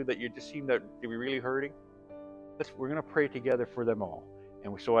people too, that you just seem to be really hurting. we're going to pray together for them all.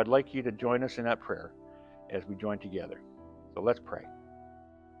 And so I'd like you to join us in that prayer as we join together. So let's pray.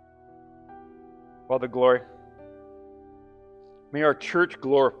 Father, glory, may our church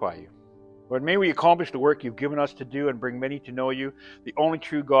glorify you. Lord, may we accomplish the work you've given us to do and bring many to know you, the only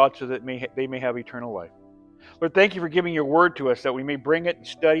true God, so that they may have eternal life. Lord, thank you for giving your word to us, that we may bring it and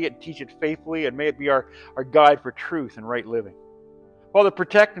study it and teach it faithfully, and may it be our guide for truth and right living. Father,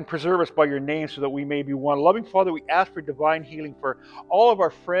 protect and preserve us by your name so that we may be one. Loving Father, we ask for divine healing for all of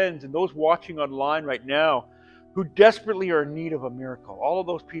our friends and those watching online right now who desperately are in need of a miracle. All of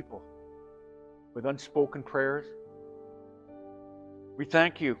those people with unspoken prayers. We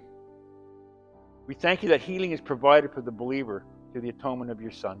thank you. We thank you that healing is provided for the believer through the atonement of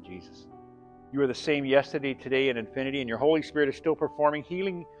your Son, Jesus. You are the same yesterday, today, and infinity, and your Holy Spirit is still performing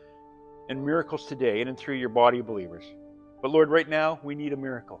healing and miracles today in and through your body of believers. But Lord, right now, we need a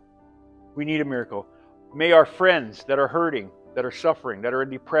miracle. We need a miracle. May our friends that are hurting, that are suffering, that are in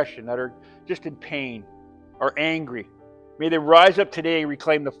depression, that are just in pain, are angry, may they rise up today and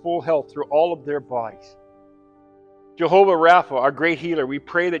reclaim the full health through all of their bodies. Jehovah Rapha, our great healer, we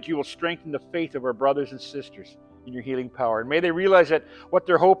pray that you will strengthen the faith of our brothers and sisters in your healing power. And may they realize that what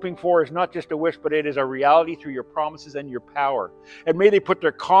they're hoping for is not just a wish, but it is a reality through your promises and your power. And may they put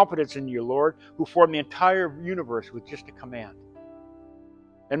their confidence in you, Lord, who formed the entire universe with just a command.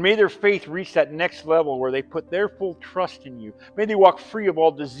 And may their faith reach that next level where they put their full trust in you. May they walk free of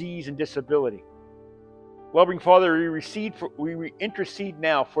all disease and disability. Loving Father, we intercede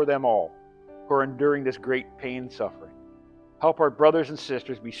now for them all who are enduring this great pain and suffering. Help our brothers and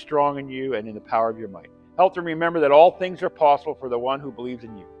sisters be strong in you and in the power of your might. Help them remember that all things are possible for the one who believes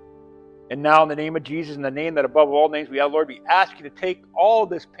in you. And now in the name of Jesus, in the name that above all names we have, Lord, we ask you to take all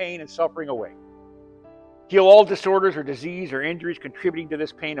this pain and suffering away. Heal all disorders or disease or injuries contributing to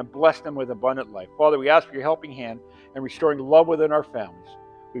this pain and bless them with abundant life. Father, we ask for your helping hand and restoring love within our families.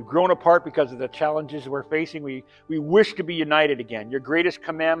 We've grown apart because of the challenges we're facing. We wish to be united again. Your greatest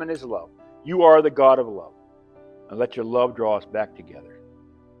commandment is love. You are the God of love. And let your love draw us back together.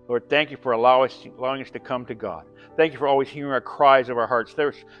 Lord, thank you for allowing us to come to God. Thank you for always hearing our cries of our hearts.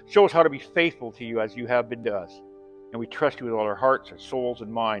 Show us how to be faithful to you as you have been to us. And we trust you with all our hearts, our souls,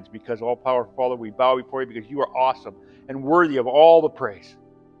 and minds. Because all-powerful Father, we bow before you because you are awesome and worthy of all the praise.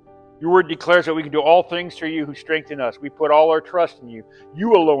 Your word declares that we can do all things through you who strengthen us. We put all our trust in you.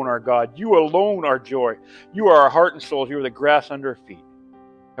 You alone are God. You alone are joy. You are our heart and souls. You are the grass under our feet.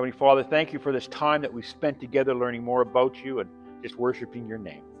 Heavenly Father, thank you for this time that we've spent together learning more about you and just worshiping your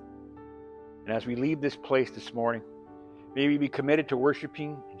name. And as we leave this place this morning, may we be committed to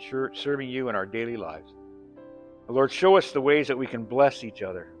worshiping and serving you in our daily lives. Lord, show us the ways that we can bless each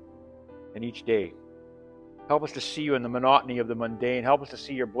other in each day. Help us to see you in the monotony of the mundane. Help us to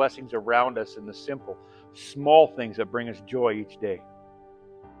see your blessings around us in the simple, small things that bring us joy each day.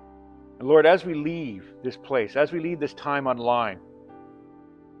 And Lord, as we leave this place, as we leave this time online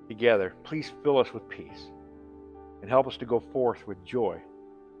together, please fill us with peace and help us to go forth with joy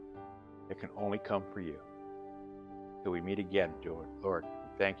that can only come for you. Till we meet again, Lord,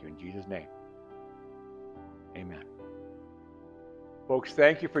 we thank you in Jesus' name. Amen. Folks,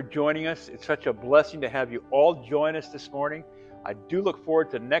 thank you for joining us. It's such a blessing to have you all join us this morning. I do look forward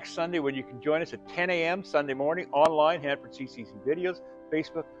to next Sunday when you can join us at 10 a.m. Sunday morning online, Hanford CCC videos,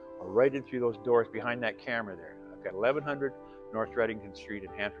 Facebook, or right in through those doors behind that camera there. I've got 1100 North Reddington Street in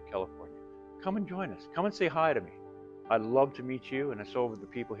Hanford, California. Come and join us. Come and say hi to me. I'd love to meet you, and so would the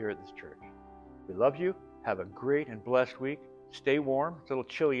people here at this church. We love you. Have a great and blessed week. Stay warm. It's a little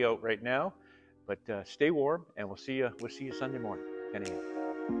chilly out right now, but stay warm, and we'll see you Sunday morning, 10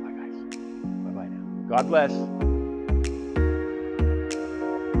 a.m. Bye, guys. Bye-bye now. God bless.